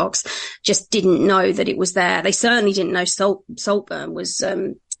TikToks just didn't know that it was there. They certainly didn't know Saltburn was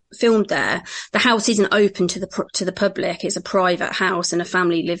filmed there. The house isn't open to the public. It's a private house and a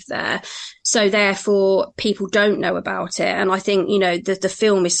family live there. So therefore people don't know about it. And I think, you know, the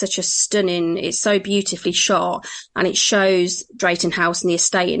film is it's so beautifully shot, and it shows Drayton House and the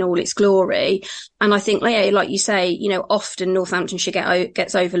estate in all its glory. And I think, like you say, you know, often Northamptonshire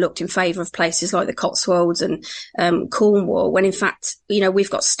gets overlooked in favour of places like the Cotswolds and Cornwall, when in fact, you know, we've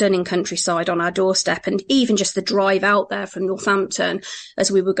got stunning countryside on our doorstep. And even just the drive out there from Northampton,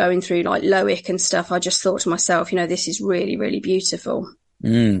 as we were going through like Lowick and stuff, I just thought to myself, you know, this is really, really beautiful.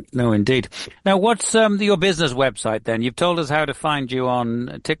 No, indeed. Now, what's your business website then? You've told us how to find you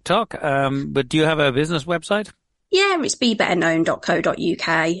on TikTok, but do you have a business website? Yeah, it's bebetterknown.co.uk.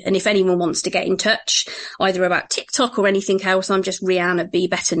 And if anyone wants to get in touch, either about TikTok or anything else, I'm just Rhiann at Be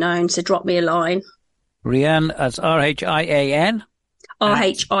Better Known, so drop me a line. Rhiann, that's R-H-I-A-N?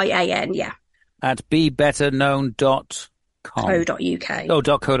 R-H-I-A-N, yeah. At bebetterknown.com. .co.uk. Oh,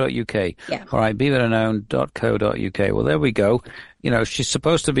 .co.uk. Yeah. All right, bebetterknown.co.uk. Well, there we go. You know, she's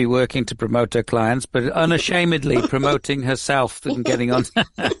supposed to be working to promote her clients, but unashamedly promoting herself and getting on.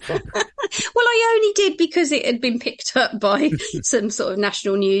 Well, I only did because it had been picked up by some sort of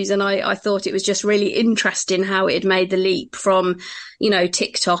national news, and I thought it was just really interesting how it had made the leap from, you know,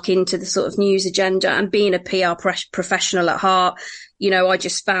 TikTok into the sort of news agenda. And being a PR professional at heart, you know, I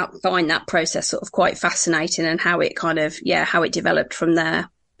just find that process sort of quite fascinating, and how it how it developed from there.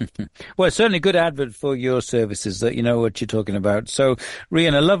 Well, it's certainly a good advert for your services, that you know what you're talking about. So,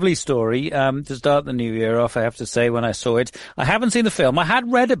 Rhiann, a lovely story to start the new year off, I have to say, when I saw it. I haven't seen the film. I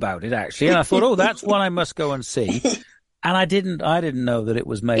had read about it, actually, and I thought, oh, that's one I must go and see. And I didn't know that it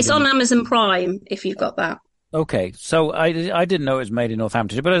was made. It's on Amazon Prime, if you've got that. Okay, so I didn't know it was made in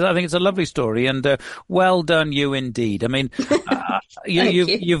Northamptonshire, but I think it's a lovely story, and well done you indeed. I mean,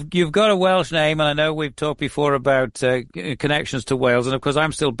 you've got a Welsh name, and I know we've talked before about connections to Wales, and of course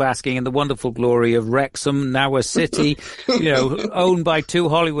I'm still basking in the wonderful glory of Wrexham, now a city, you know, owned by 2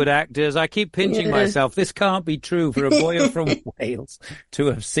 Hollywood actors. I keep pinching myself. This can't be true for a boy from Wales to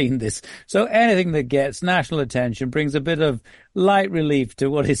have seen this. So anything that gets national attention brings a bit of light relief to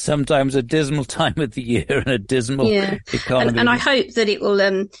what is sometimes a dismal time of the year and a dismal economy. And I hope that it will,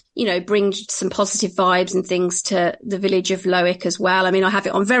 you know, bring some positive vibes and things to the village of Lowick as well. I mean, I have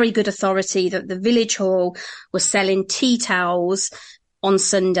it on very good authority that the village hall was selling tea towels on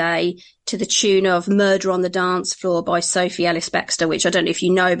Sunday to the tune of Murder on the Dance Floor by Sophie Ellis-Bextor, which I don't know if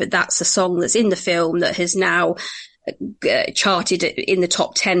you know, but that's a song that's in the film that has now charted in the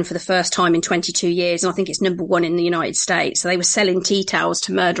top 10 for the first time in 22 years. And I think it's number 1 in the United States. So they were selling tea towels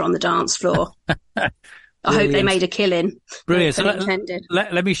to Murder on the Dance Floor. I hope they made a killing. Brilliant. So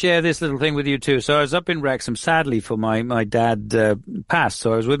let me share this little thing with you too. So I was up in Wrexham, sadly, for my dad passed.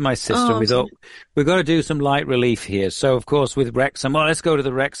 So I was with my sister. We thought, we've got to do some light relief here. So, of course, with Wrexham, let's go to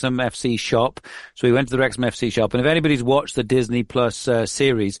the Wrexham FC shop. So we went to the Wrexham FC shop. And if anybody's watched the Disney Plus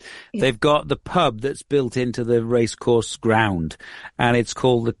series, they've got the pub that's built into the racecourse ground. And it's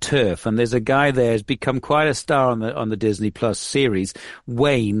called the Turf. And there's a guy there who's become quite a star on the Disney Plus series,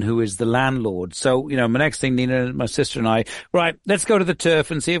 Wayne, who is the landlord. So, you know, my next thing, Nina, my sister and I, right, let's go to the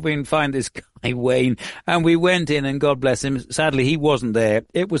Turf and see if we can find this guy, Wayne. And we went in, and God bless him, sadly, he wasn't there.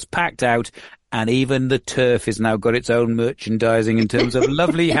 It was packed out. And even the Turf has now got its own merchandising in terms of a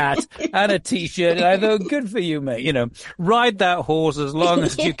lovely hat and a T-shirt. And I thought, good for you, mate. You know, ride that horse as long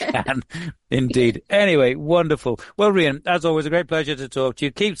as you can. Indeed. Anyway, wonderful. Well, Rhian, as always, a great pleasure to talk to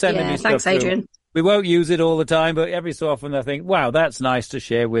you. Keep sending me stuff. Thanks, Adrian. We won't use it all the time, but every so often I think, wow, that's nice to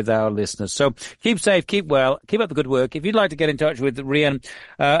share with our listeners. So keep safe, keep well, keep up the good work. If you'd like to get in touch with Rhian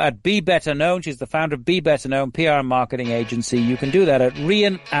at Be Better Known, she's the founder of Be Better Known PR and Marketing Agency. You can do that at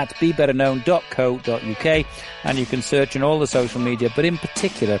rhian@bebetterknown.co.uk, and you can search on all the social media, but in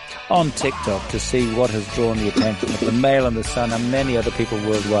particular on TikTok, to see what has drawn the attention of the Mail and the Sun and many other people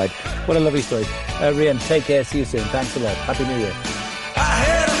worldwide. What a lovely story. Rhian, take care. See you soon. Thanks a lot. Happy New Year.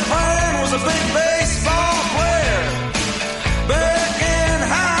 Was a big baseball player back in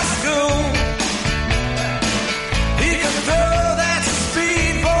high school. He could throw that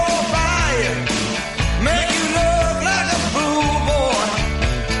speedball by you, make you look like a fool, boy.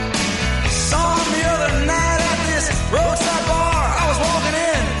 Saw him the other night at this roadside bar. I was walking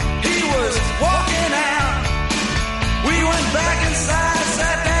in, he was walking out. We went back inside,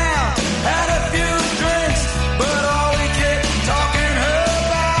 sat down, had a few drinks, but all he kept talking about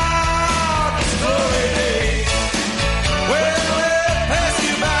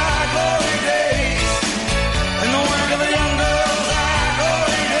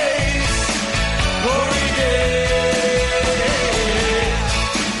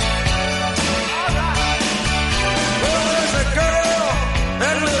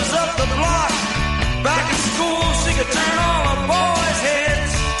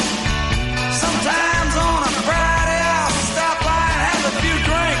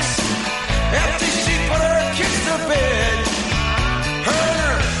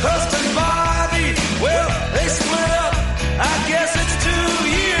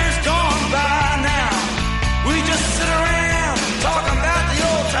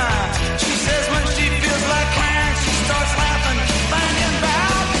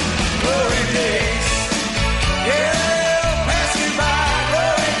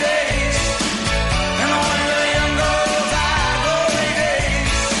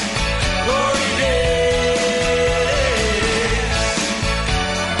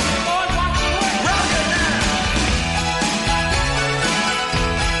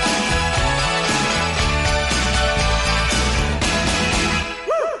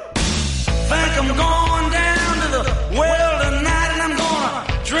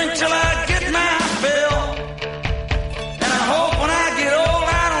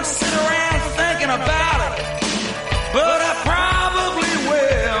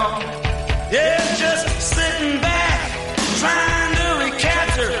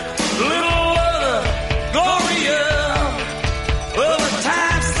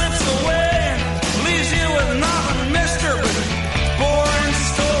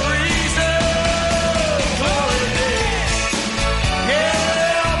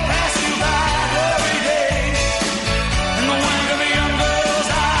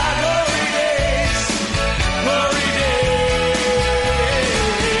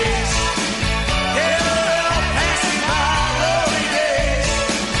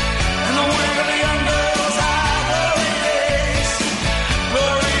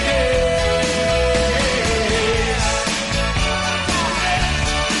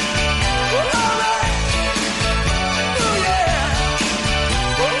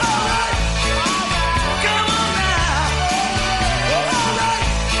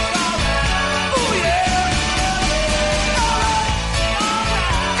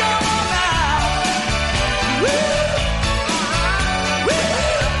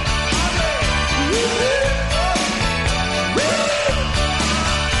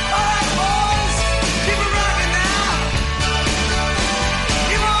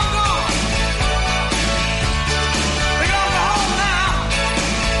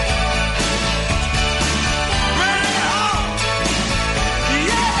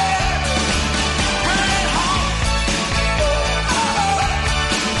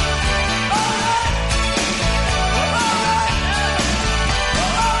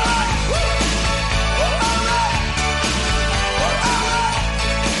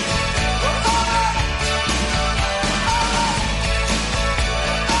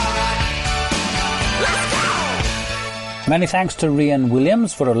Many thanks to Rhian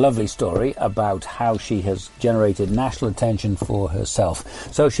Williams for a lovely story about how she has generated national attention for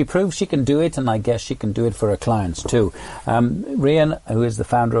herself. So she proves she can do it, and I guess she can do it for her clients too. Rhian, who is the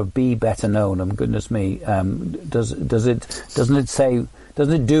founder of Be Better Known, goodness me, doesn't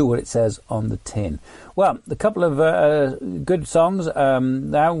it do what it says on the tin? Well, a couple of good songs.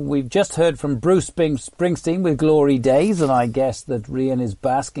 Now, we've just heard from Bruce Springsteen with Glory Days, and I guess that Rhian is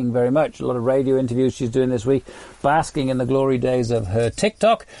basking very much. A lot of radio interviews she's doing this week, basking in the glory days of her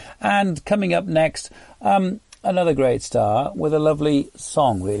TikTok. And coming up next, another great star with a lovely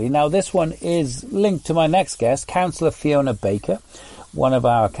song, really. Now, this one is linked to my next guest, Councillor Fiona Baker, one of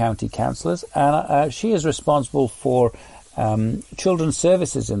our county councillors, and she is responsible for children's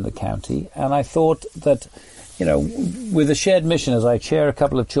services in the county, and I thought that, with a shared mission, as I chair a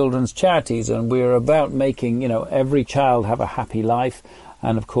couple of children's charities, and we're about making, every child have a happy life,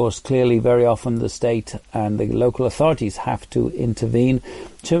 and of course, clearly, very often the state and the local authorities have to intervene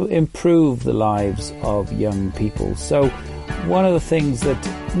to improve the lives of young people. So one of the things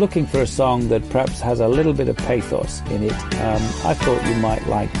that, looking for a song that perhaps has a little bit of pathos in it, I thought you might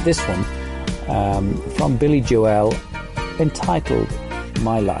like this one from Billy Joel, entitled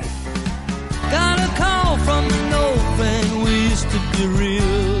My Life. Got a call from an old friend, we used to be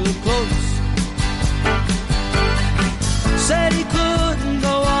real close. Said he couldn't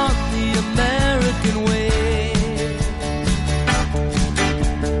go on the American way.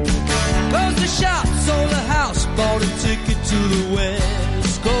 Closed the shop, sold the house, bought a ticket to the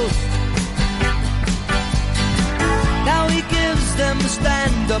West Coast. Now he gives them a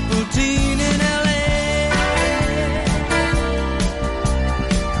stand-up routine in L.A.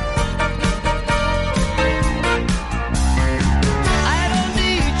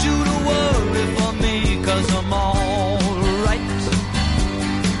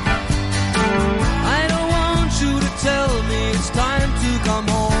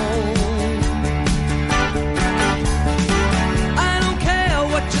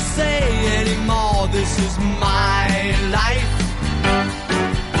 This is my life.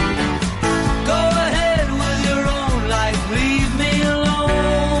 Go ahead with your own life, leave me alone.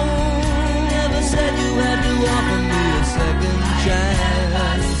 Never said you had to offer me a second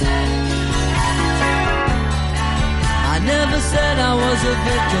chance. I never said I was a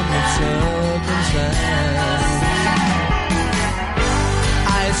victim of circumstance.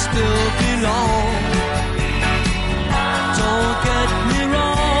 I still belong. Don't get me wrong.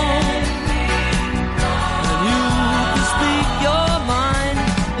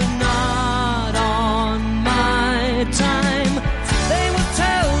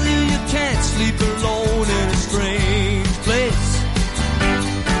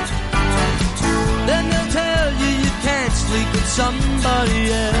 Somebody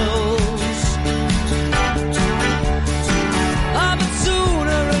else. But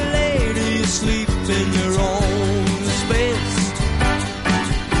sooner or later you sleep in your own space.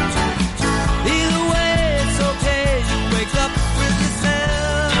 Either way it's okay, you wake up with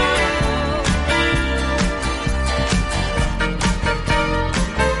yourself.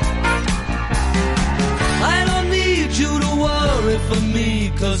 I don't need you to worry for me,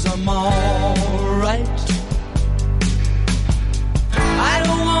 'cause I'm alright.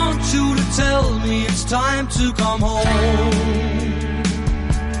 You to tell me it's time to come home.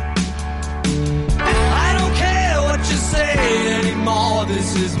 I don't care what you say anymore,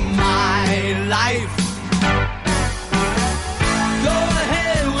 this is my life. Go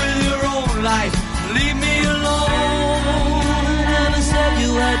ahead with your own life, leave me alone. Never said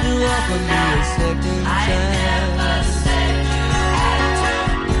you had to offer me a second chance.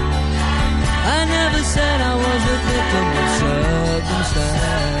 I never said I was a victim of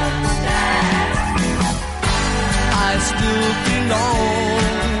circumstance. I still belong.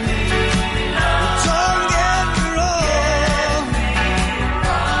 Don't get me wrong.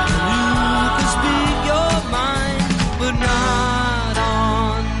 You can speak your mind, but not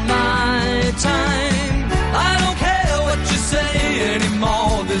on my time. I don't care what you say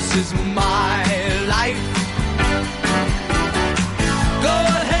anymore, this is my life. Go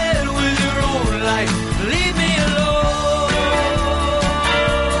ahead with your own life, leave me alone.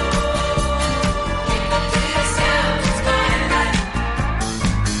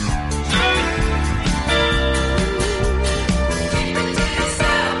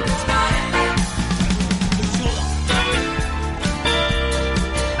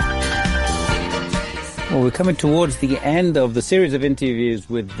 Well, we're coming towards the end of the series of interviews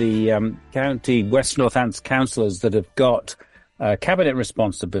with the County West Northants councillors that have got cabinet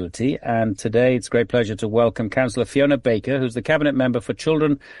responsibility. And today it's a great pleasure to welcome Councillor Fiona Baker, who's the cabinet member for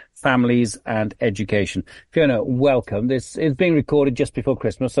Children, Families and Education. Fiona, welcome. This is being recorded just before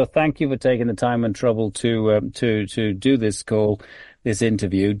Christmas, so thank you for taking the time and trouble to do this call, this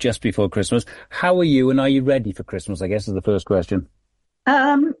interview just before Christmas. How are you, and are you ready for Christmas, I guess, is the first question.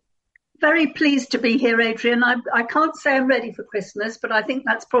 Very pleased to be here, Adrian. I can't say I'm ready for Christmas, but I think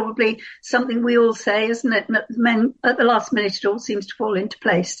that's probably something we all say, isn't it? At the last minute, it all seems to fall into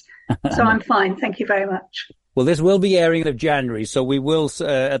place. So I'm fine. Thank you very much. Well, this will be airing of January, so we will,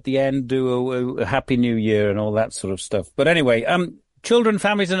 at the end, do a Happy New Year and all that sort of stuff. But anyway, children,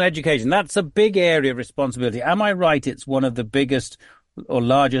 families and education, that's a big area of responsibility. Am I right? It's one of the biggest or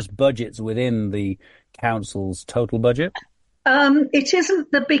largest budgets within the council's total budget? It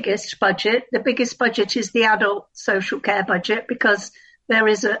isn't the biggest budget. The biggest budget is the adult social care budget, because there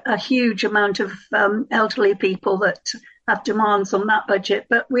is a huge amount of elderly people that have demands on that budget.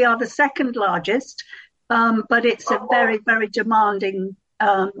 But we are the second largest, but it's a very, very demanding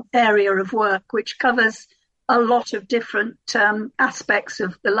area of work, which covers a lot of different aspects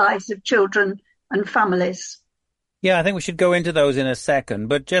of the lives of children and families. Yeah, I think we should go into those in a second,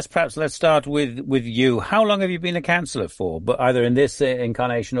 but just perhaps let's start with you. How long have you been a councillor for, but either in this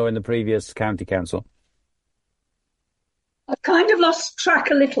incarnation or in the previous county council? I've kind of lost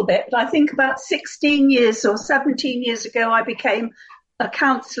track a little bit, but I think about 16 years or 17 years ago, I became a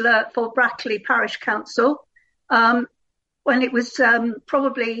councillor for Brackley Parish Council, when it was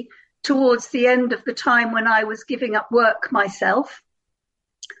probably towards the end of the time when I was giving up work myself.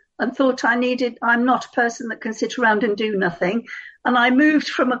 And thought I'm not a person that can sit around and do nothing. And I moved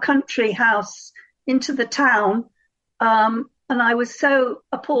from a country house into the town. And I was so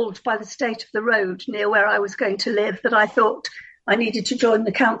appalled by the state of the road near where I was going to live that I thought I needed to join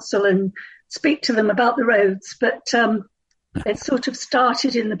the council and speak to them about the roads. But it sort of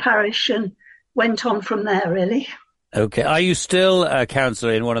started in the parish and went on from there, really. Okay. Are you still a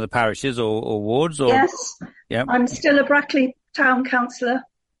councillor in one of the parishes or wards? Or? Yes. Yeah. I'm still a Brackley town councillor.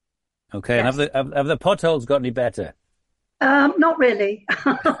 Okay, yes. And have the potholes got any better? Not really.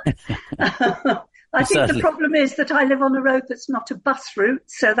 I think the problem is that I live on a road that's not a bus route,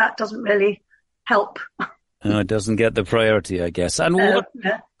 so that doesn't really help. No, it doesn't get the priority, I guess. And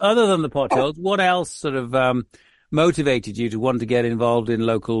other than the potholes, what else sort of motivated you to want to get involved in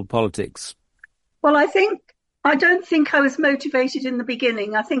local politics? Well, I don't think I was motivated in the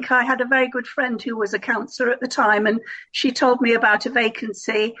beginning. I think I had a very good friend who was a councillor at the time, and she told me about a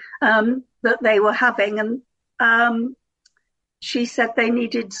vacancy that they were having. And she said they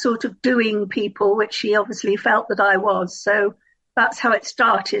needed sort of doing people, which she obviously felt that I was. So that's how it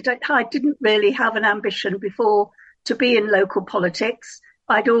started. I didn't really have an ambition before to be in local politics.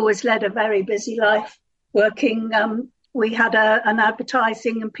 I'd always led a very busy life working. We had an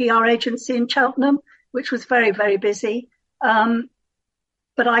advertising and PR agency in Cheltenham, which was very, very busy. But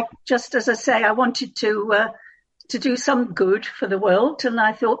as I say, I wanted to do some good for the world, and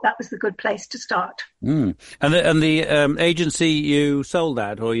I thought that was the good place to start. Mm. And the agency, you sold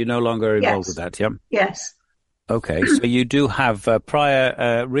that, or you're no longer involved with that, yeah? Yes. Okay, so you do have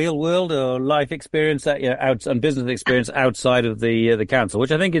prior real world or life experience and business experience outside of the council,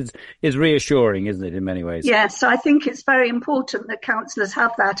 which I think is reassuring, isn't it, in many ways? Yes, I think it's very important that councillors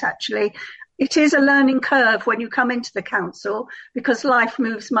have that, actually. It is a learning curve when you come into the council, because life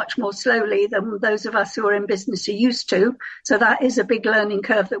moves much more slowly than those of us who are in business are used to. So that is a big learning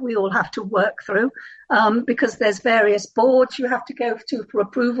curve that we all have to work through, because there's various boards you have to go to for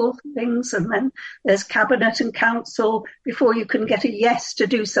approval for things. And then there's cabinet and council before you can get a yes to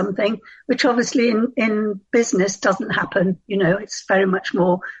do something, which obviously in business doesn't happen. You know, it's very much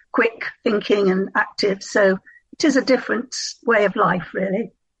more quick thinking and active. So it is a different way of life,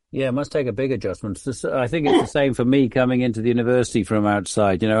 really. Yeah, it must take a big adjustment. I think it's the same for me coming into the university from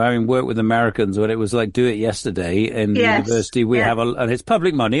outside. You know, having worked with Americans when it was like do it yesterday in the university, we have and it's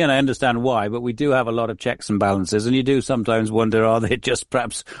public money, and I understand why, but we do have a lot of checks and balances, and you do sometimes wonder, are they just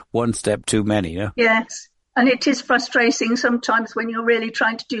perhaps one step too many? You know? Yes. And it is frustrating sometimes when you're really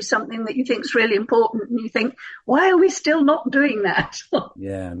trying to do something that you think is really important, and you think, why are we still not doing that?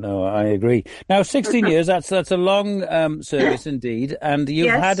 Yeah, no, I agree. Now, 16 years, that's a long service indeed. And you've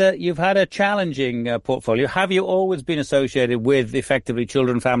had a challenging portfolio. Have you always been associated with effectively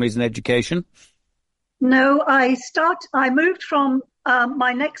children, families and education? No, I moved from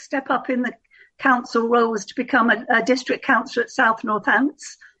my next step up in the council role was to become a district councillor at South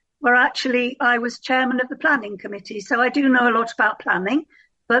Northants, where actually I was chairman of the planning committee. So I do know a lot about planning,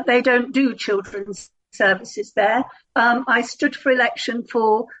 but they don't do children's services there. I stood for election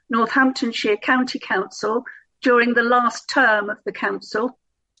for Northamptonshire County Council during the last term of the council.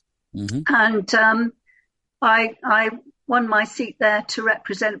 And I won my seat there to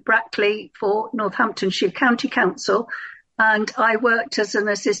represent Brackley for Northamptonshire County Council. And I worked as an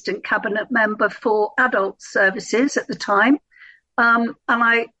assistant cabinet member for adult services at the time. And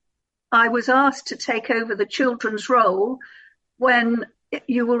I was asked to take over the children's role when,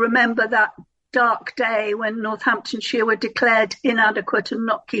 you will remember that dark day when Northamptonshire were declared inadequate and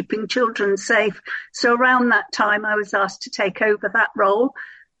not keeping children safe. So around that time, I was asked to take over that role.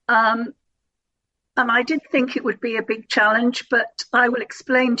 And I did think it would be a big challenge, but I will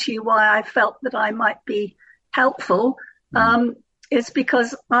explain to you why I felt that I might be helpful. It's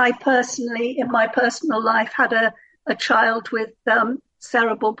because I personally, in my personal life, had a child with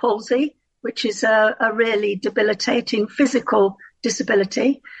cerebral palsy, which is a really debilitating physical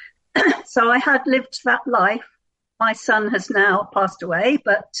disability. So I had lived that life. My son has now passed away,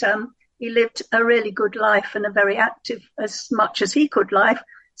 but he lived a really good life and a very active, as much as he could, life.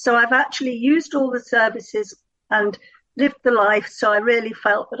 So I've actually used all the services and lived the life. So I really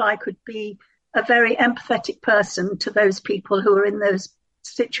felt that I could be a very empathetic person to those people who are in those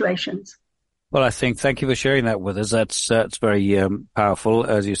situations. Well, thank you for sharing that with us. That's very powerful,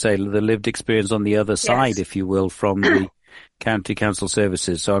 as you say, the lived experience on the other side, if you will, from the county council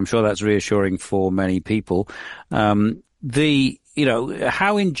services. So I'm sure that's reassuring for many people. How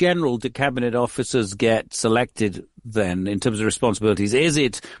in general do cabinet officers get selected then in terms of responsibilities? Is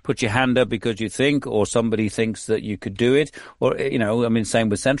it put your hand up because you think, or somebody thinks that you could do it? Or, same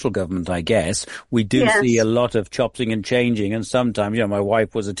with central government, I guess. We do see a lot of chopping and changing. And sometimes, my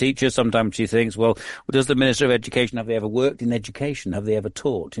wife was a teacher. Sometimes she thinks, well, does the Minister of Education, have they ever worked in education? Have they ever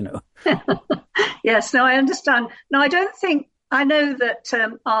taught, Yes, no, I understand. No, I don't think, I know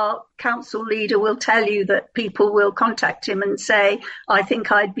that our council leader will tell you that people will contact him and say, I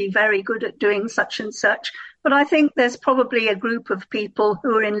think I'd be very good at doing such and such. But I think there's probably a group of people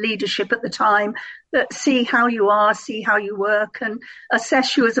who are in leadership at the time that see how you are, see how you work, and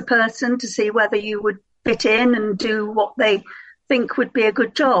assess you as a person to see whether you would fit in and do what they think would be a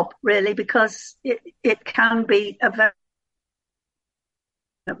good job, really, because it can be a very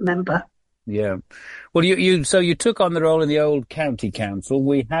member. Yeah. Well, you took on the role in the old county council.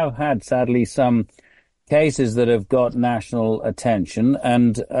 We have had, sadly, some cases that have got national attention,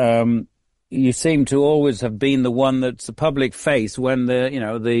 and you seem to always have been the one that's the public face when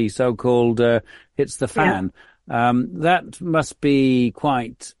the so-called hits the fan. Yeah. That must be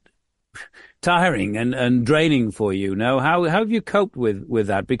quite tiring and draining for you. Now, how have you coped with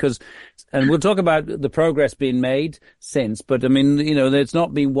that? Because, and we'll talk about the progress being made since, but it's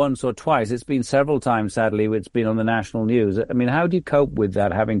not been once or twice. It's been several times, sadly. It's been on the national news. How do you cope with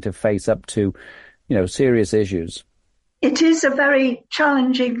that, having to face up to, serious issues? It is a very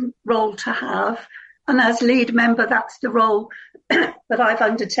challenging role to have. And as lead member, that's the role that I've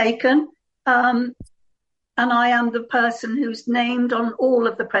undertaken. And I am the person who's named on all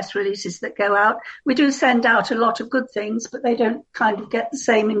of the press releases that go out. We do send out a lot of good things, but they don't kind of get the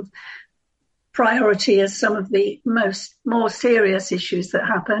same priority as some of the more serious issues that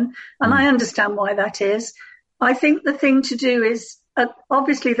happen. And I understand why that is. I think the thing to do is,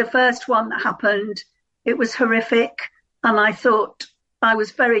 obviously the first one that happened, it was horrific. And I thought I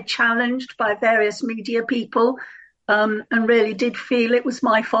was very challenged by various media people, and really did feel it was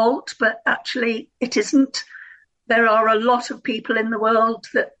my fault, but actually it isn't. There are a lot of people in the world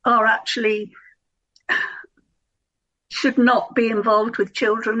that are actually should not be involved with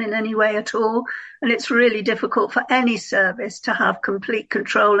children in any way at all. And it's really difficult for any service to have complete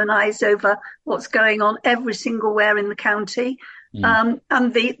control and eyes over what's going on every single where in the county.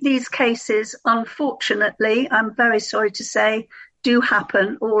 And these cases, unfortunately, I'm very sorry to say, do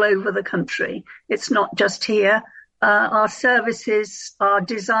happen all over the country. It's not just here. Our services are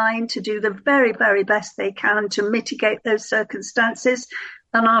designed to do the very, very best they can to mitigate those circumstances.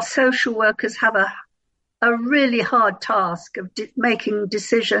 And our social workers have a really hard task of making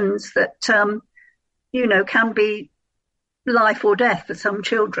decisions that, can be life or death for some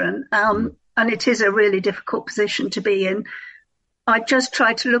children. And it is a really difficult position to be in. I just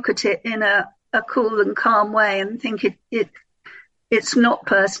try to look at it in a cool and calm way and think it's not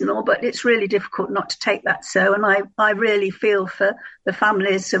personal, but it's really difficult not to take that so. And I really feel for the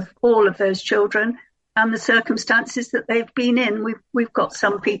families of all of those children and the circumstances that they've been in. We've got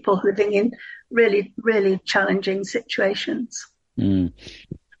some people living in really, really challenging situations.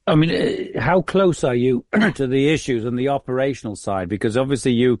 How close are you to the issues on the operational side? Because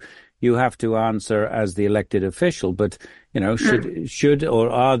obviously you have to answer as the elected official, but should or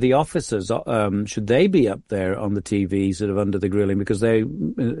are the officers should they be up there on the TV, sort of under the grilling, because they,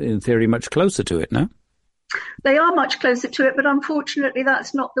 in theory, much closer to it, no? They are much closer to it, but unfortunately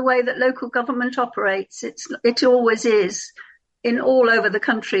that's not the way that local government operates. It always is. In all over the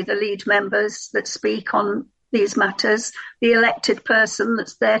country, the lead members that speak on these matters, the elected person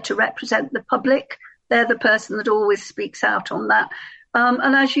that's there to represent the public, they're the person that always speaks out on that.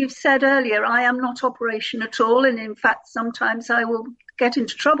 And as you've said earlier, I am not operation at all. And in fact, sometimes I will get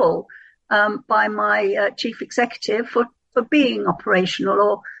into trouble by my chief executive for being operational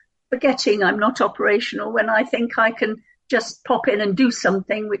or forgetting I'm not operational when I think I can just pop in and do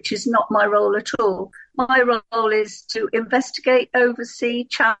something, which is not my role at all. My role is to investigate, oversee,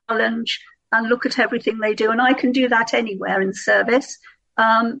 challenge, and look at everything they do. And I can do that anywhere in service.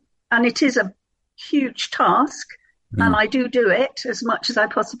 And it is a huge task. And I do it as much as I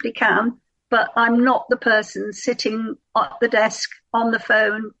possibly can. But I'm not the person sitting at the desk on the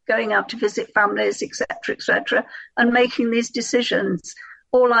phone, going out to visit families, etc., and making these decisions.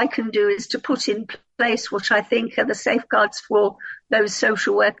 All I can do is to put in place what I think are the safeguards for those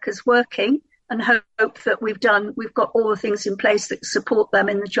social workers working, and hope that we've got all the things in place that support them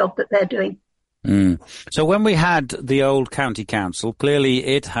in the job that they're doing. So when we had the old county council, clearly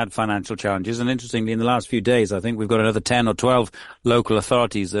it had financial challenges. And interestingly, in the last few days, I think we've got another 10 or 12 local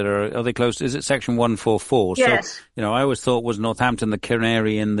authorities that are they close? Is it section 144? Yes. So, I always thought was Northampton the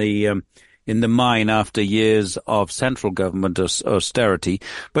canary in the mine after years of central government austerity.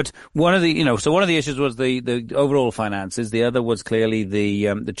 But one of the issues was the overall finances. The other was clearly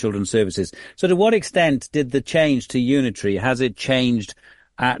the children's services. So to what extent did the change to unitary, has it changed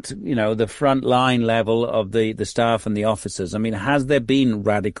at, the front line level of the staff and the officers? I mean, has there been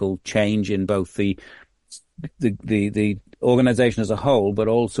radical change in both the organisation as a whole, but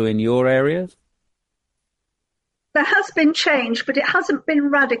also in your areas? There has been change, but it hasn't been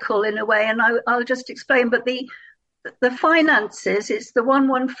radical in a way, and I'll just explain. But the finances is the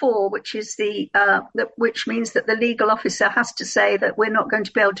 114, which is which means that the legal officer has to say that we're not going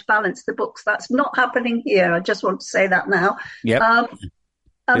to be able to balance the books. That's not happening here. I just want to say that now. Yep.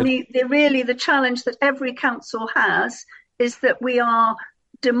 And the challenge that every council has is that we are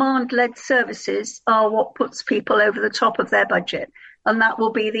demand-led services are what puts people over the top of their budget. And that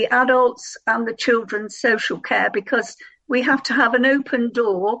will be the adults and the children's social care, because we have to have an open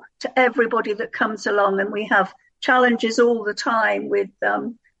door to everybody that comes along. And we have challenges all the time with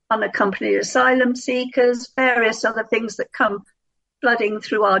unaccompanied asylum seekers, various other things that come flooding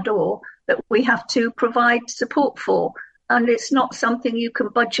through our door that we have to provide support for. And it's not something you can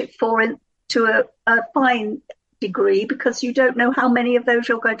budget for to a fine degree, because you don't know how many of those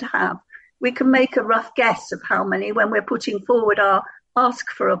you're going to have. We can make a rough guess of how many when we're putting forward our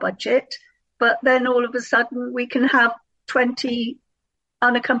ask for a budget, but then all of a sudden we can have 20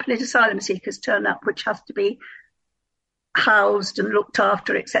 unaccompanied asylum seekers turn up, which have to be housed and looked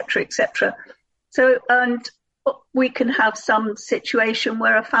after, etc. So, and we can have some situation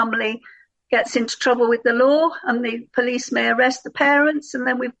where a family gets into trouble with the law and the police may arrest the parents, and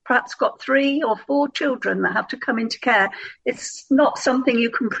then we've perhaps got 3 or 4 children that have to come into care. It's not something you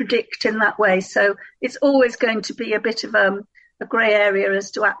can predict in that way. So it's always going to be a bit of a grey area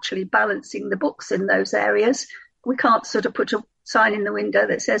as to actually balancing the books in those areas. We can't sort of put a sign in the window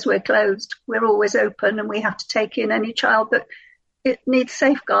that says we're closed. We're always open, and we have to take in any child that it needs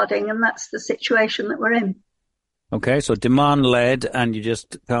safeguarding, and that's the situation that we're in. Okay, so demand-led, and you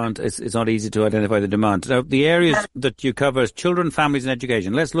just can't, it's not easy to identify the demand. Now, the areas that you cover is children, families, and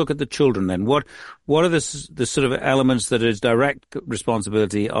education. Let's look at the children then. What are the sort of elements that is direct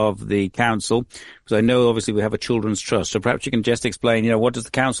responsibility of the council? Because I know, obviously, we have a children's trust. So perhaps you can just explain, what does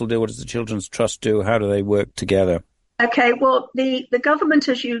the council do? What does the children's trust do? How do they work together? Okay, well, the government,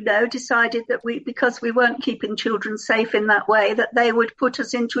 as you know, decided that because we weren't keeping children safe in that way, that they would put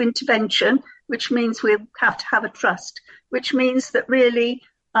us into intervention, which means we have to have a trust, which means that really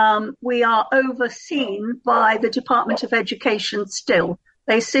we are overseen by the Department of Education still.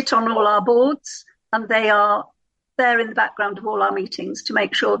 They sit on all our boards, and they are there in the background of all our meetings to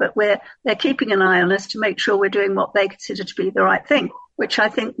make sure that they're keeping an eye on us, to make sure we're doing what they consider to be the right thing, which I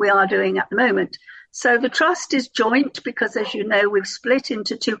think we are doing at the moment. So the trust is joint because, as you know, we've split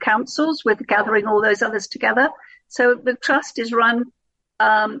into 2 councils with gathering all those others together. So the trust is run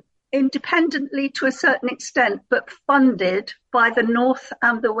independently to a certain extent, but funded by the North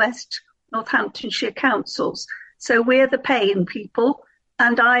and the West Northamptonshire councils. So we're the paying people,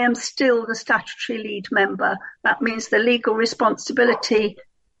 and I am still the statutory lead member. That means the legal responsibility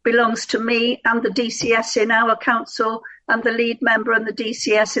belongs to me and the DCS in our council, and the lead member and the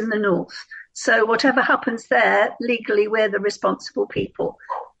DCS in the North. So whatever happens there, legally, we're the responsible people.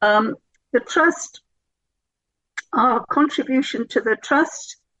 The trust, our contribution to the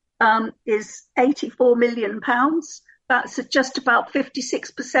trust is £84 million. That's just about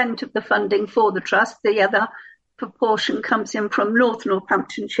 56% of the funding for the trust. The other proportion comes in from North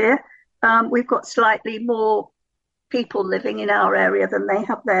Northamptonshire. We've got slightly more people living in our area than they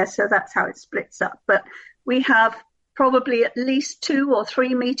have there, so that's how it splits up. But we have probably at least 2 or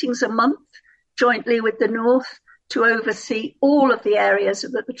 3 meetings a month jointly with the North to oversee all of the areas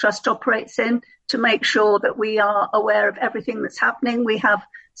that the trust operates in, to make sure that we are aware of everything that's happening. We have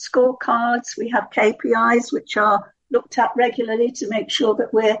scorecards, we have KPIs, which are looked at regularly to make sure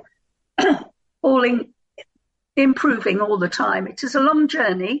that we're improving all the time. It is a long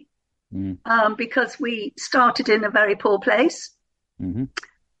journey because we started in a very poor place. Mm-hmm.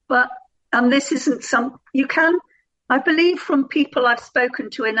 And this isn't I believe from people I've spoken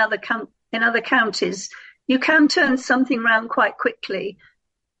to in other counties, you can turn something around quite quickly,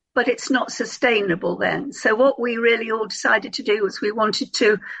 but it's not sustainable then. So what we really all decided to do was we wanted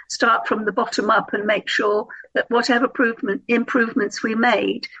to start from the bottom up and make sure that whatever improvements we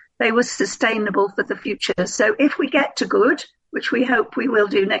made, they were sustainable for the future. So if we get to good, which we hope we will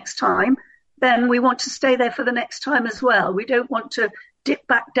do next time, then we want to stay there for the next time as well. We don't want to dip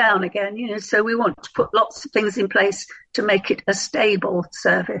back down again, so we want to put lots of things in place to make it a stable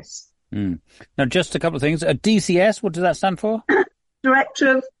service. Now, just a couple of things. DCS, what does that stand for?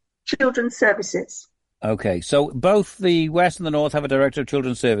 Director of Children's Services. Okay, so both the West and the North have a Director of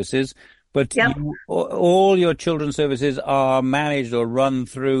Children's Services, but all your children's services are managed or run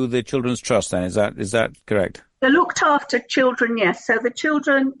through the Children's Trust then, is that correct? They're looked after children, yes. So the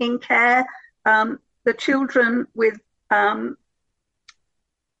children in care, the children with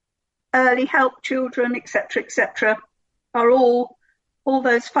early help children, etc., are all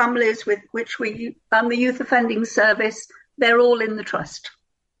those families with which we the Youth Offending Service, they're all in the trust.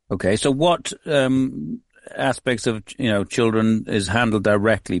 Okay, so what aspects of children is handled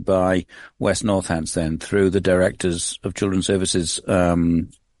directly by West Northants then through the Directors of Children's Services?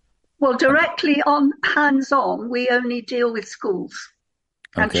 Well, directly on hands-on, we only deal with schools.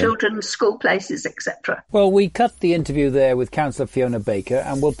 And children's school places, etc. Well, we cut the interview there with Councillor Fiona Baker,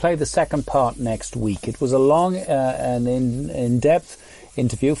 and we'll play the second part next week. It was a long and in-depth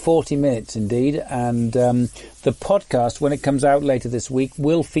interview, 40 minutes indeed, and the podcast, when it comes out later this week,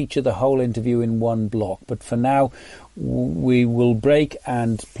 will feature the whole interview in one block. But for now, we will break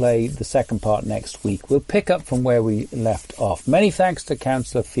and play the second part next week. We'll pick up from where we left off. Many thanks to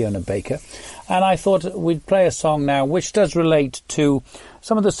Councillor Fiona Baker, and I thought we'd play a song now which does relate to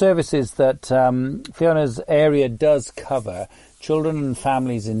some of the services that Fiona's area does cover, children and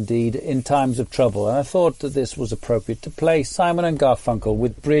families indeed, in times of trouble. And I thought that this was appropriate to play Simon and Garfunkel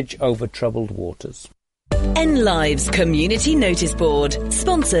with Bridge Over Troubled Waters. NLive's Community Notice Board,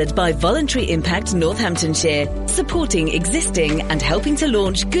 sponsored by Voluntary Impact Northamptonshire, supporting existing and helping to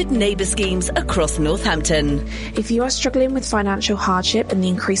launch good neighbour schemes across Northampton. If you are struggling with financial hardship and the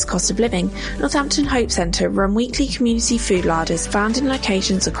increased cost of living, Northampton Hope Centre run weekly community food larders found in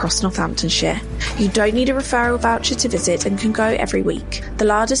locations across Northamptonshire. You don't need a referral voucher to visit and can go every week. The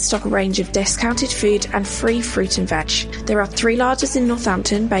larders stock a range of discounted food and free fruit and veg. There are 3 larders in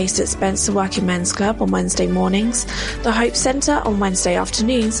Northampton based at Spencer Working Men's Club on Wednesday mornings, the Hope Centre on Wednesday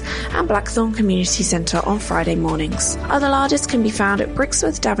afternoons, and Blackthorn Community Centre on Friday mornings. Other larders can be found at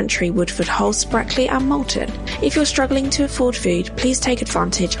Brixworth, Daventry, Woodford, Holst, Brackley and Moulton. If you're struggling to afford food, please take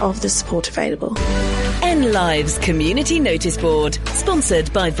advantage of the support available. NLive's Community Notice Board,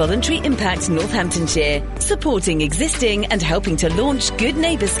 sponsored by Voluntary Impact Northamptonshire, supporting existing and helping to launch good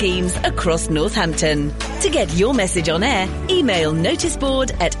neighbour schemes across Northampton. To get your message on air, email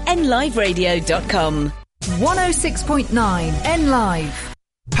noticeboard@nliveradio.com. 106.9 NLive.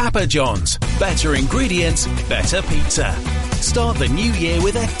 Papa John's. Better ingredients, better pizza. Start the new year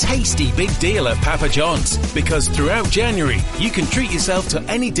with a tasty big deal at Papa John's, because throughout January you can treat yourself to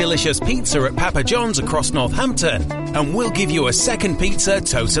any delicious pizza at Papa John's across Northampton, and we'll give you a second pizza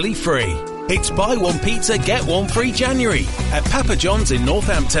totally free. It's buy one pizza, get one free January at Papa John's in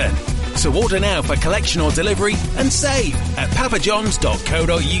Northampton. So order now for collection or delivery and save at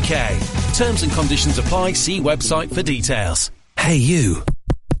papajohns.co.uk. Terms and conditions apply. See website for details. Hey you.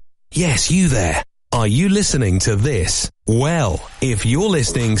 Yes, you there. Are you listening to this? Well, if you're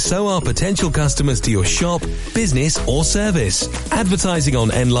listening, so are potential customers to your shop, business or service. Advertising on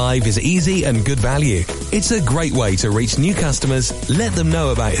NLive is easy and good value. It's a great way to reach new customers, let them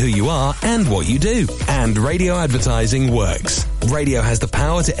know about who you are and what you do. And radio advertising works. Radio has the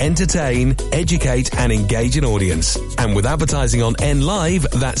power to entertain, educate and engage an audience. And with advertising on NLive,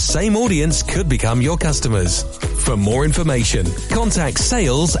 that same audience could become your customers. For more information, contact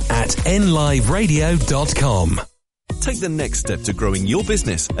sales@nliveradio.com. Take the next step to growing your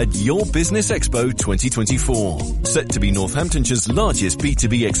business at Your Business Expo 2024. Set to be Northamptonshire's largest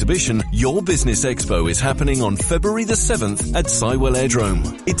B2B exhibition, Your Business Expo is happening on February the 7th at Sywell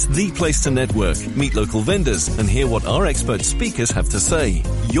Airdrome. It's the place to network, meet local vendors and hear what our expert speakers have to say.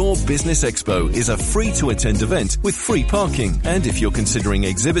 Your Business Expo is a free-to-attend event with free parking. And if you're considering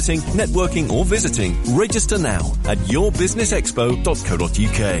exhibiting, networking or visiting, register now at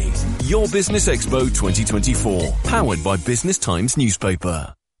yourbusinessexpo.co.uk. Your Business Expo 2024, powered by Business Times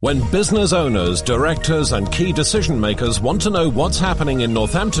newspaper. When business owners, directors and key decision makers want to know what's happening in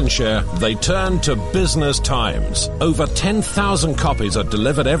Northamptonshire, they turn to Business Times. Over 10,000 copies are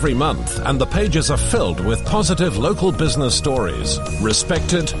delivered every month and the pages are filled with positive local business stories.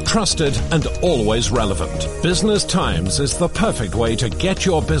 Respected, trusted and always relevant. Business Times is the perfect way to get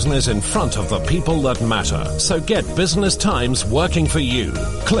your business in front of the people that matter. So get Business Times working for you.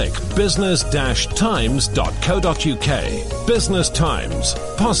 Click business-times.co.uk. Business Times.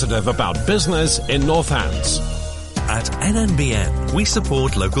 Positive about business in Northants. At NNBN, we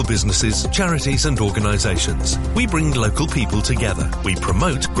support local businesses, charities and organisations. We bring local people together. We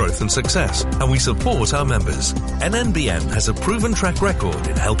promote growth and success, and we support our members. NNBN has a proven track record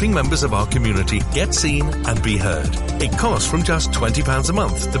in helping members of our community get seen and be heard. It costs from just £20 a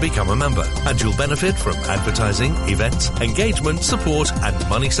month to become a member, and you'll benefit from advertising, events, engagement, support and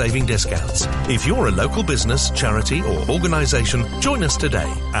money-saving discounts. If you're a local business, charity or organisation, join us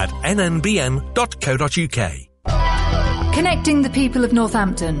today at nnbn.co.uk. Connecting the people of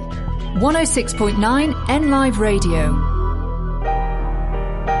Northampton. 106.9 N Live Radio.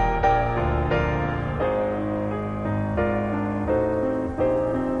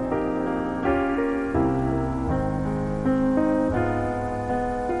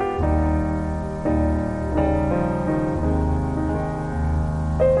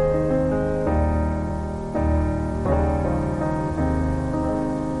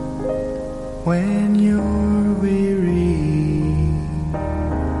 When you're weary,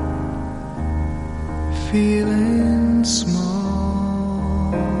 feeling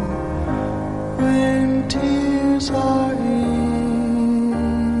small, when tears are in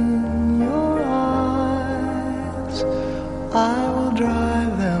your eyes, I will dry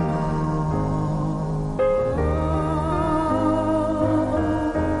them all.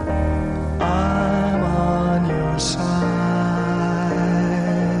 I'm on your side.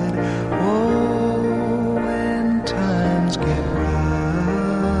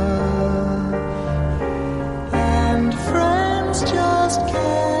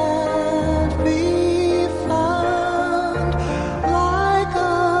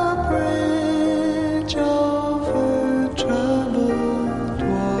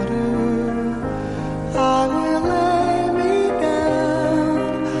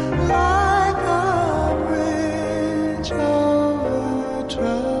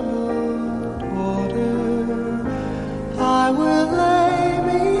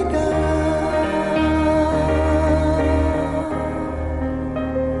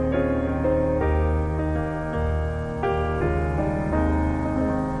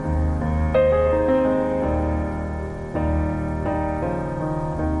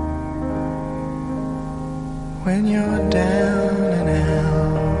 When you're down and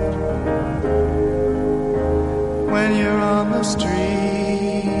out, when you're on the street,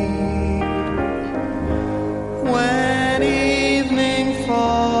 when evening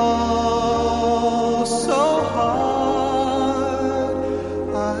falls so hard,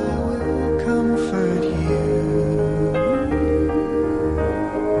 I will comfort you.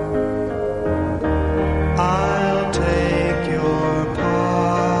 I'll take your part.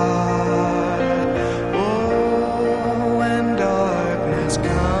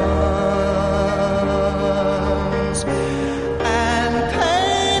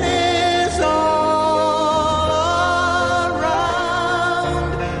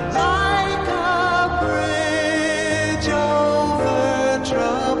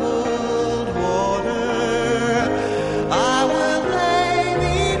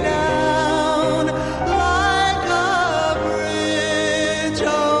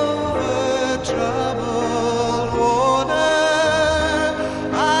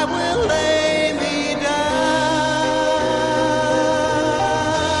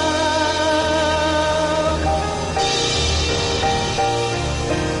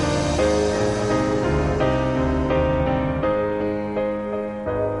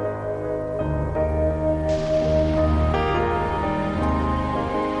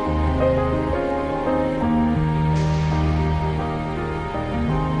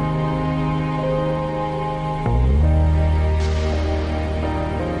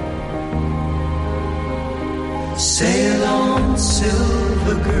 Say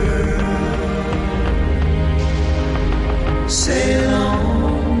girl, sail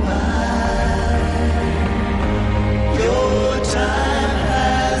on by. Your time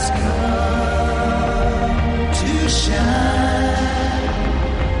has come to shine.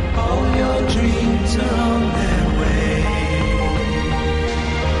 All your dreams are on their way.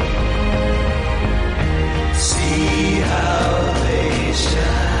 See how they shine.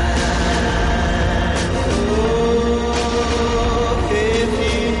 Oh, if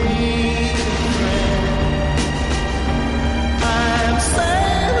you need a friend, I'm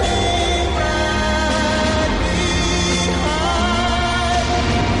sailing right behind,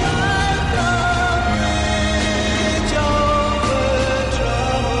 like a bridge over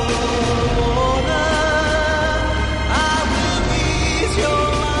troubled water. I will ease your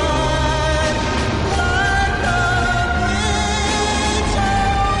mind, like a bridge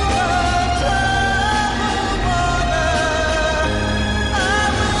over troubled water. I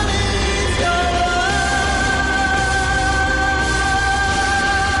will ease your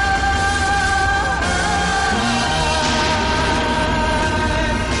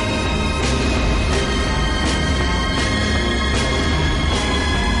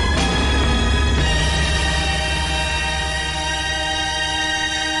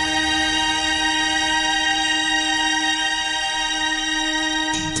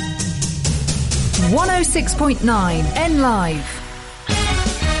Mind. 106.9 N Live.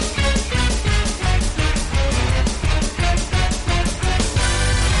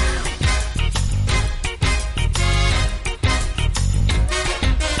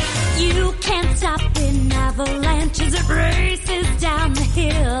 You can't stop an avalanche as it races down the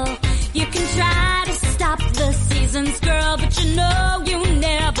hill. You can try to stop the seasons, girl, but you know you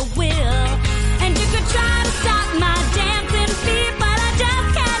never will. And you could try to stop my dancing feet, but I just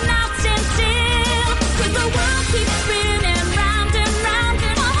cannot stand still. 'Cause the world keeps spinning round and round,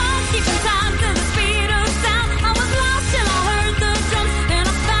 my heart keeps time to the speed of sound. I was lost till I heard the drums and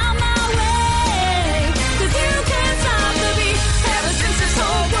I found my way. 'Cause you can't stop the beat. Ever since this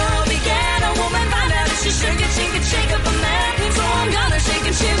whole world began, a woman found out that she could shake up a man. So I'm gonna shake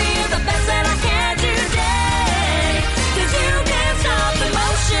and shimmy it the best that I can today. 'Cause you can't stop the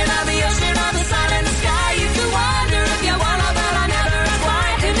motion of the ocean or the sun in the sky. You can wonder if you wanna, but I never ask why.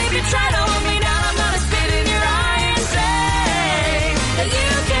 And if you try to hold me down, I'm gonna spit in your eye and say that you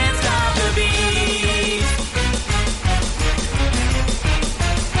can't stop the beat.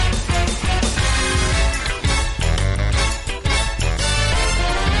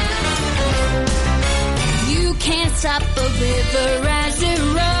 You can't stop a river as it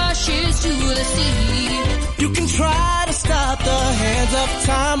rushes to the sea. You can try to stop the hands of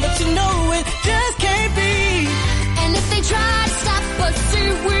time, but you know it just can't be. And if they try to stop us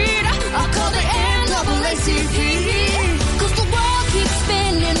seaweed, I'll call the NAACP. 'Cause the world keeps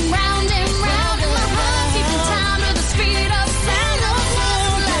spinning round and round, and my heart keeps in time to the speed of sound. I was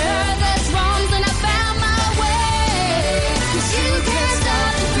lost till I heard the drums and I found my way. 'Cause you can't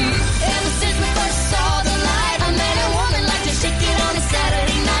stop the beat. Ever since we first saw the light, I met a woman like to shake it on a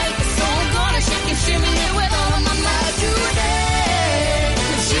Saturday night. So I'm gonna shake and shimmy it with all of my might today.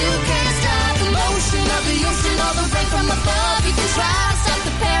 'Cause you can't stop the motion of the ocean or the rain from above. You can try to stop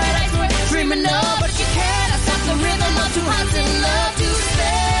the paradise we're dreaming of, but you cannot stop the rhythm of two hearts in love to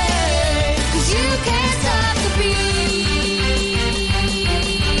stay. 'Cause you can't stop the beat.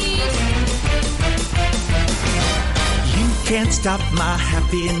 You can't stop my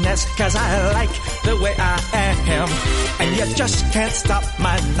happiness, 'cause I like the way I am. And you just can't stop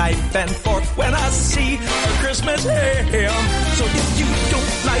my knife and fork when I see a Christmas ham. So if you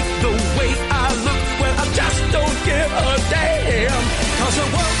don't like the way I look, well, I just don't give a damn. 'Cause the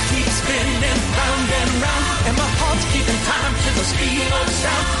world keeps spinning round and round, and my heart's keeping time to the speed of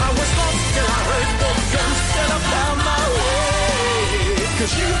sound. I was lost till I heard the drums, till I found my way.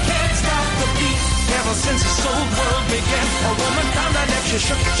 'Cause you can't stop the beat. Ever since this whole world began, a woman found out that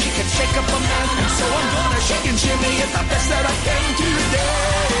she could shake up a man. And so I'm gonna shake and shimmy it the best that I can today.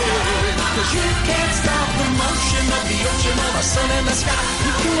 'Cause you can't stop the motion of the ocean or the sun in the sky.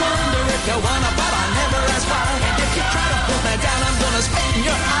 You can wonder if you wanna, but I never ask why. And if you try to pull me down, I'm gonna spit in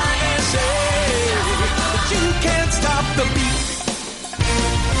your eye and say that you can't stop the beat.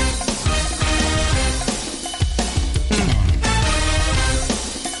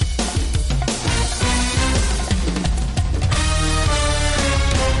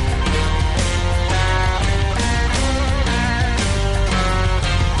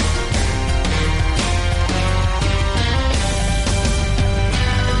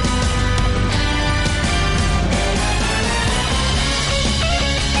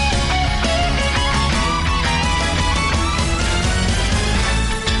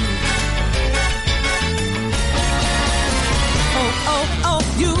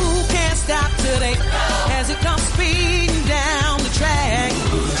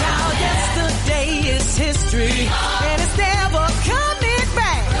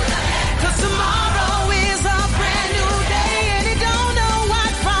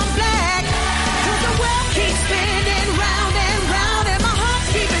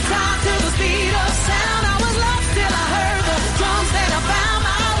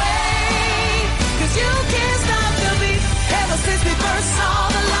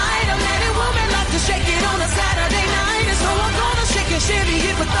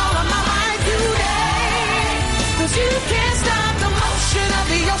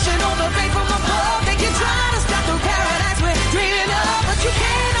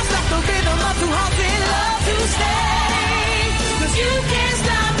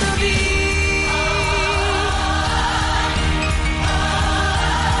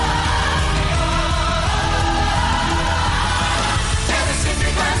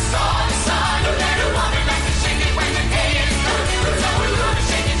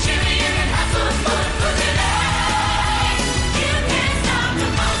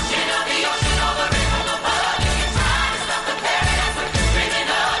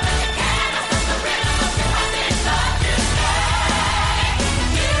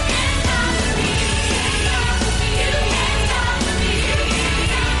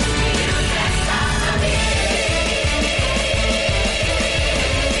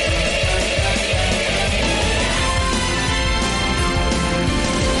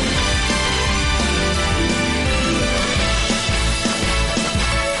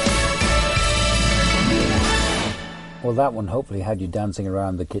 Well, that one hopefully had you dancing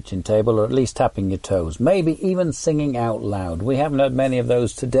around the kitchen table, or at least tapping your toes, maybe even singing out loud. We haven't had many of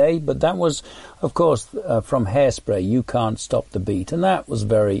those today, but that was, of course, from Hairspray, You Can't Stop the Beat, and that was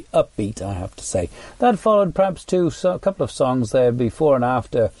very upbeat, I have to say. That followed perhaps a couple of songs there before and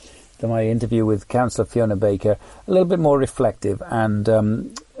after my interview with Councillor Fiona Baker, a little bit more reflective, and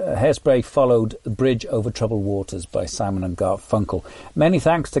Hairspray followed Bridge Over Troubled Waters by Simon and Garfunkel. Many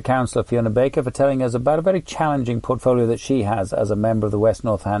thanks to Councillor Fiona Baker for telling us about a very challenging portfolio that she has as a member of the West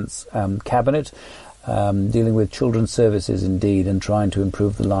North Hants Cabinet, dealing with children's services indeed, and trying to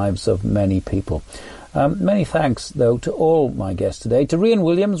improve the lives of many people. Many thanks, though, to all my guests today. To Rhian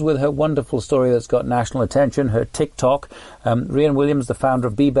Williams with her wonderful story that's got national attention, her TikTok. Rhian Williams, the founder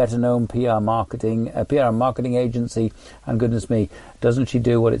of Be Better Known PR marketing agency. And goodness me, doesn't she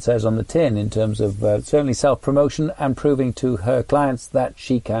do what it says on the tin in terms of certainly self-promotion and proving to her clients that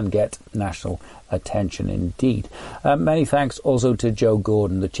she can get national attention indeed. Many thanks also to Joe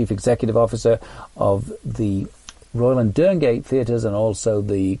Gordon, the Chief Executive Officer of the Royal and Derngate Theatres and also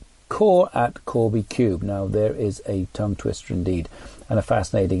the Core at Corby Cube. Now, there is a tongue twister indeed and a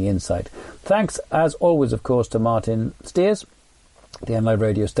fascinating insight. Thanks, as always, of course, to Martin Steers, the NLive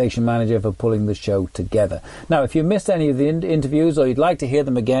Radio station manager, for pulling the show together. Now, if you missed any of the interviews or you'd like to hear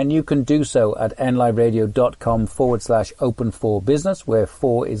them again, you can do so at nliveradio.com/open4business, where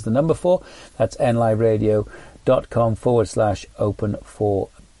 4 is the number 4. That's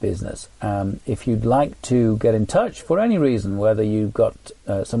nliveradio.com/open4business. If you'd like to get in touch for any reason, whether you've got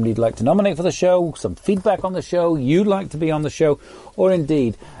somebody you'd like to nominate for the show, some feedback on the show, you'd like to be on the show, or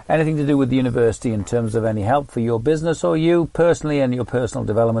indeed anything to do with the university in terms of any help for your business or you personally and your personal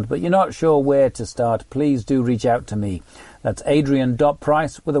development, but you're not sure where to start, please do reach out to me. That's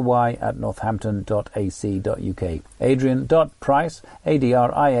adrian.price with a Y at northampton.ac.uk. Adrian.price,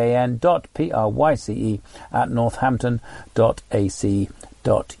 ADRIAN.PRYCE at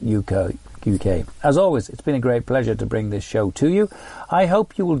northampton.ac.uk. As always, it's been a great pleasure to bring this show to you. I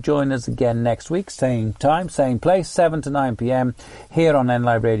hope you will join us again next week, same time, same place, 7 to 9 p.m. here on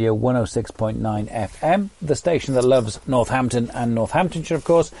NLive Radio 106.9 FM, the station that loves Northampton and Northamptonshire, of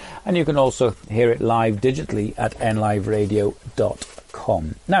course, and you can also hear it live digitally at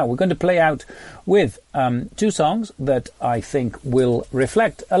nliveradio.com. Now, we're going to play out with 2 songs that I think will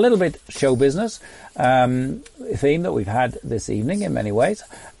reflect a little bit show business, theme that we've had this evening in many ways,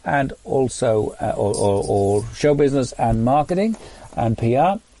 and also or show business and marketing and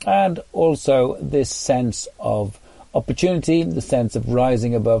PR, and also this sense of opportunity, the sense of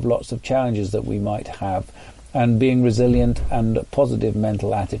rising above lots of challenges that we might have, and being resilient and a positive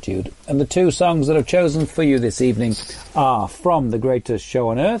mental attitude. And the 2 songs that I've chosen for you this evening are from The Greatest Show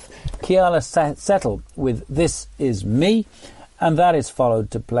on Earth, Keala Settle with This Is Me, and that is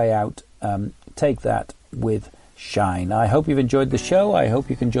followed to play out Take That with Shine. I hope you've enjoyed the show. I hope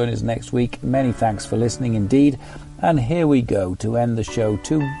you can join us next week. Many thanks for listening indeed. And here we go to end the show.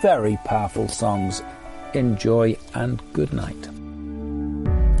 2 very powerful songs. Enjoy and good night.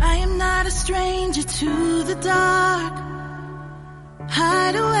 I am not a stranger to the dark.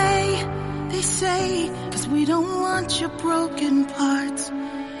 Hide away, they say, 'cause we don't want your broken parts.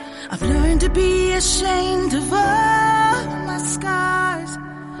 I've learned to be ashamed of all my scars.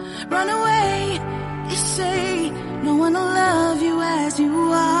 Run away, they say, no one will love you as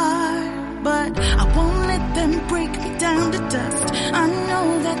you are. But I won't let them break me down to dust. I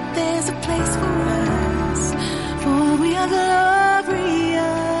know that there's a place for us, for we are glorious.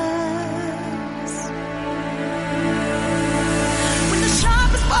 When the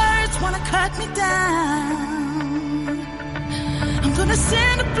sharpest words wanna cut me down, I'm gonna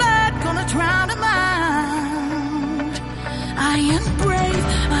send the blood, gonna drown them out. I am brave,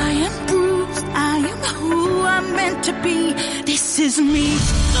 I am bruised, I am who I'm meant to be. This is me.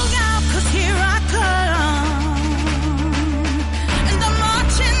 Look out, 'cause here I come, and I'm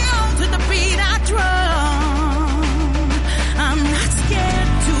marching on to the beat I drum. I'm not scared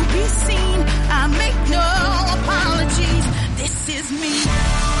to be seen, I make no apologies. This is me.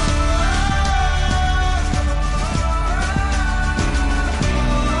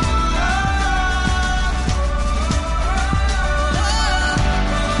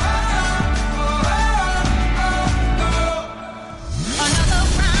 Another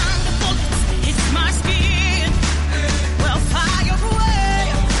round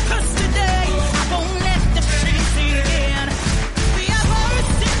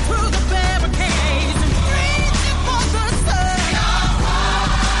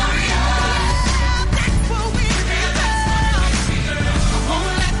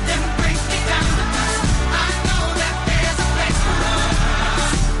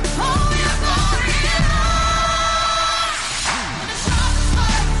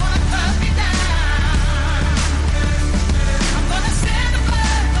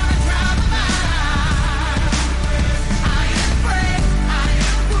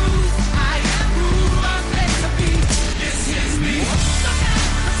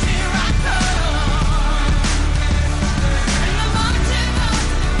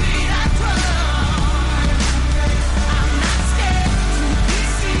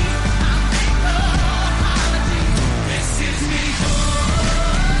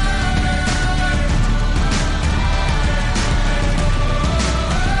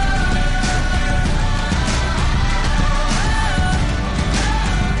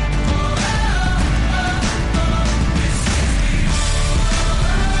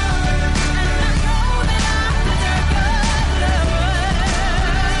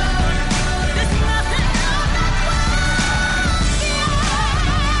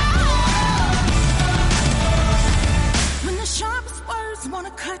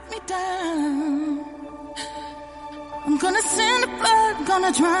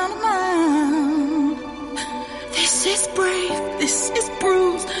gonna drown him out. This is brave, this is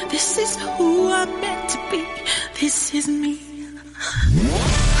bruised, this is who I'm meant to be, this is me.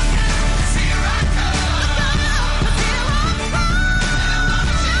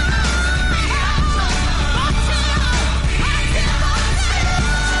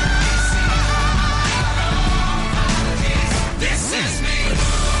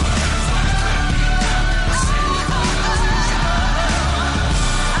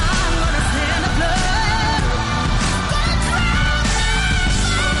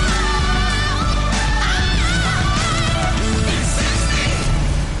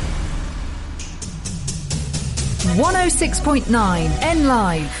 One 106.9 N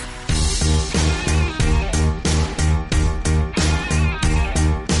Live.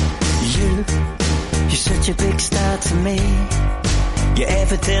 You're such a big star to me. You're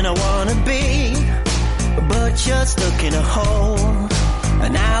everything I wanna be, but you're stuck in a hole,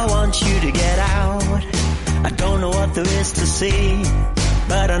 and I want you to get out. I don't know what there is to see,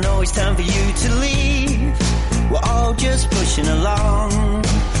 but I know it's time for you to leave. We're all just pushing along,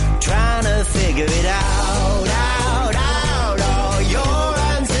 trying to figure it out, out, out. All your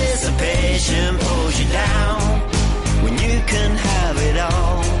anticipation pulls you down when you can have it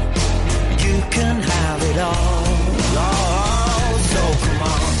all. You can have it all. Oh,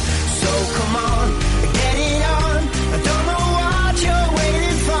 so come on, get it on. I don't know what you're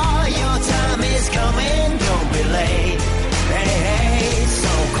waiting for. Your time is coming, don't be late. Hey, hey,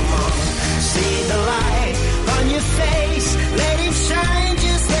 so come on, see the light on your face, let it shine,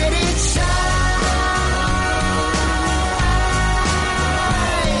 just let it shine.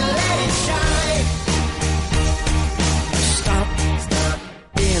 Let it shine. Stop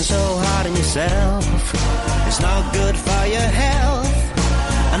being so hard on yourself. It's not good for your health.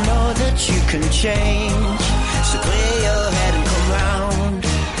 I know that you can change, so clear your head and come round.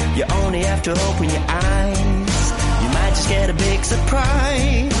 You only have to open your eyes. You might just get a big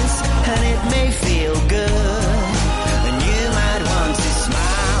surprise, and it may feel good, and you might want to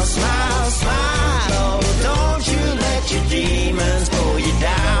smile, smile, smile. Oh, don't you let your demons pull you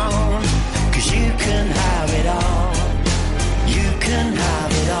down, 'cause you can have it all. You can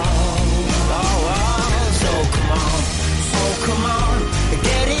have it all. Oh, oh, so come on,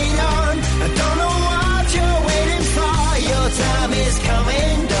 get it on. I don't know what you're waiting for. Your time is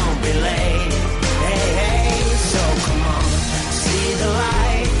coming, don't be late. Hey, hey, so come on, see the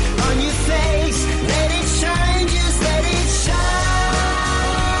light on your face, let it shine, just let it shine.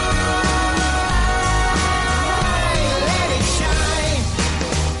 Let it shine.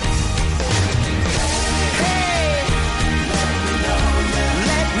 Hey,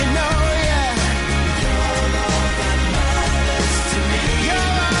 let me know, yeah. You're all that matters to me.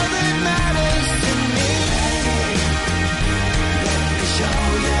 You're all that matters to me. Let me show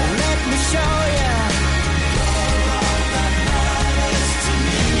you. Let me show you. You're all that matters to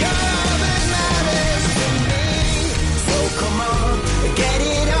me. You're all that matters to me. So come on, get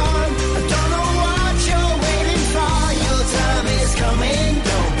it on. I don't know what you're waiting for. Your time is coming,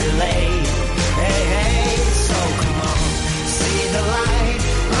 don't be late. Hey, hey, so come on, see the light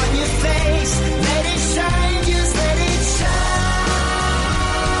on your face, let it shine, just let it shine.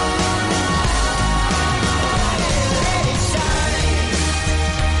 Let it shine.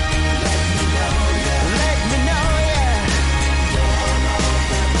 Let me know, yeah. You're all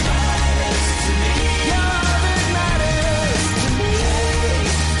that matters to me. You're all that matters to me.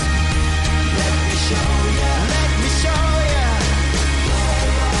 Let me show you. Let me show you. You're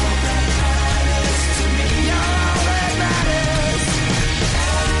all that matters to me. You're all that matters.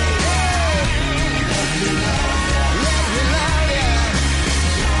 Let me love you. Let me love you.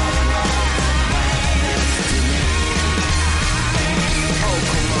 You're all that matters to me. Oh,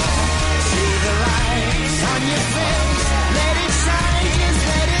 come on, see the light on your face, let it shine, just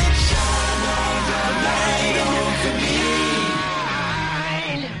let it shine on the light over me.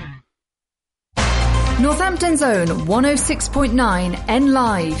 Northampton's own 106.9 N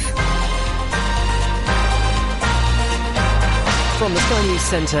Live. From the Sky News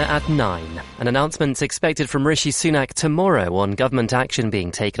Centre at 9. An announcement expected from Rishi Sunak tomorrow on government action being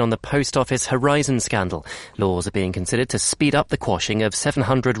taken on the Post Office Horizon scandal. Laws are being considered to speed up the quashing of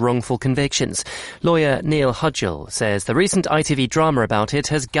 700 wrongful convictions. Lawyer Neil Hudgell says the recent ITV drama about it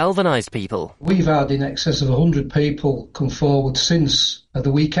has galvanised people. We've had in excess of 100 people come forward since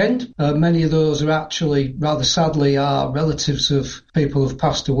the weekend. Many of those are actually, rather sadly, are relatives of people who've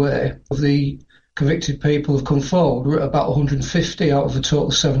passed away. Of the convicted people have come forward, we're at about 150 out of a total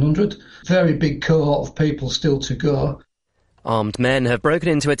of 700. Very big cohort of people still to go. Armed men have broken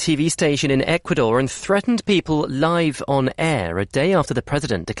into a TV station in Ecuador and threatened people live on air a day after the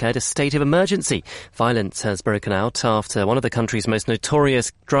president declared a state of emergency. Violence has broken out after one of the country's most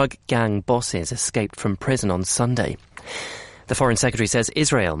notorious drug gang bosses escaped from prison on Sunday. The Foreign Secretary says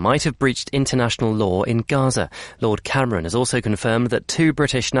Israel might have breached international law in Gaza. Lord Cameron has also confirmed that 2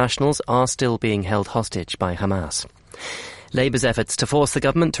 British nationals are still being held hostage by Hamas. Labour's efforts to force the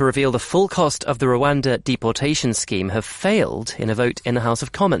government to reveal the full cost of the Rwanda deportation scheme have failed in a vote in the House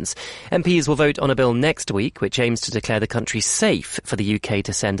of Commons. MPs will vote on a bill next week which aims to declare the country safe for the UK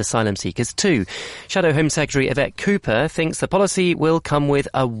to send asylum seekers to. Shadow Home Secretary Yvette Cooper thinks the policy will come with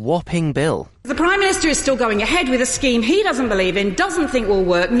a whopping bill. The Prime Minister is still going ahead with a scheme he doesn't believe in, doesn't think will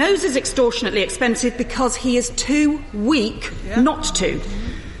work, knows is extortionately expensive because he is too weak not to.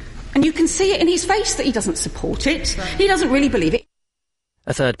 And you can see it in his face that he doesn't support it. He doesn't really believe it.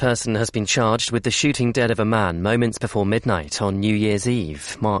 A third person has been charged with the shooting dead of a man moments before midnight on New Year's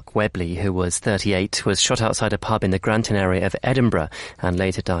Eve. Mark Webley, who was 38, was shot outside a pub in the Granton area of Edinburgh and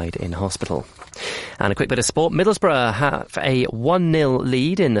later died in hospital. And a quick bit of sport. Middlesbrough have a 1-0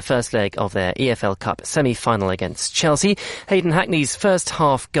 lead in the first leg of their EFL Cup semi-final against Chelsea. Hayden Hackney's first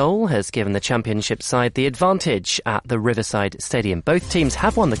half goal has given the Championship side the advantage at the Riverside Stadium. Both teams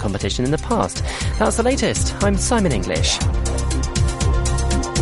have won the competition in the past. That's the latest. I'm Simon English.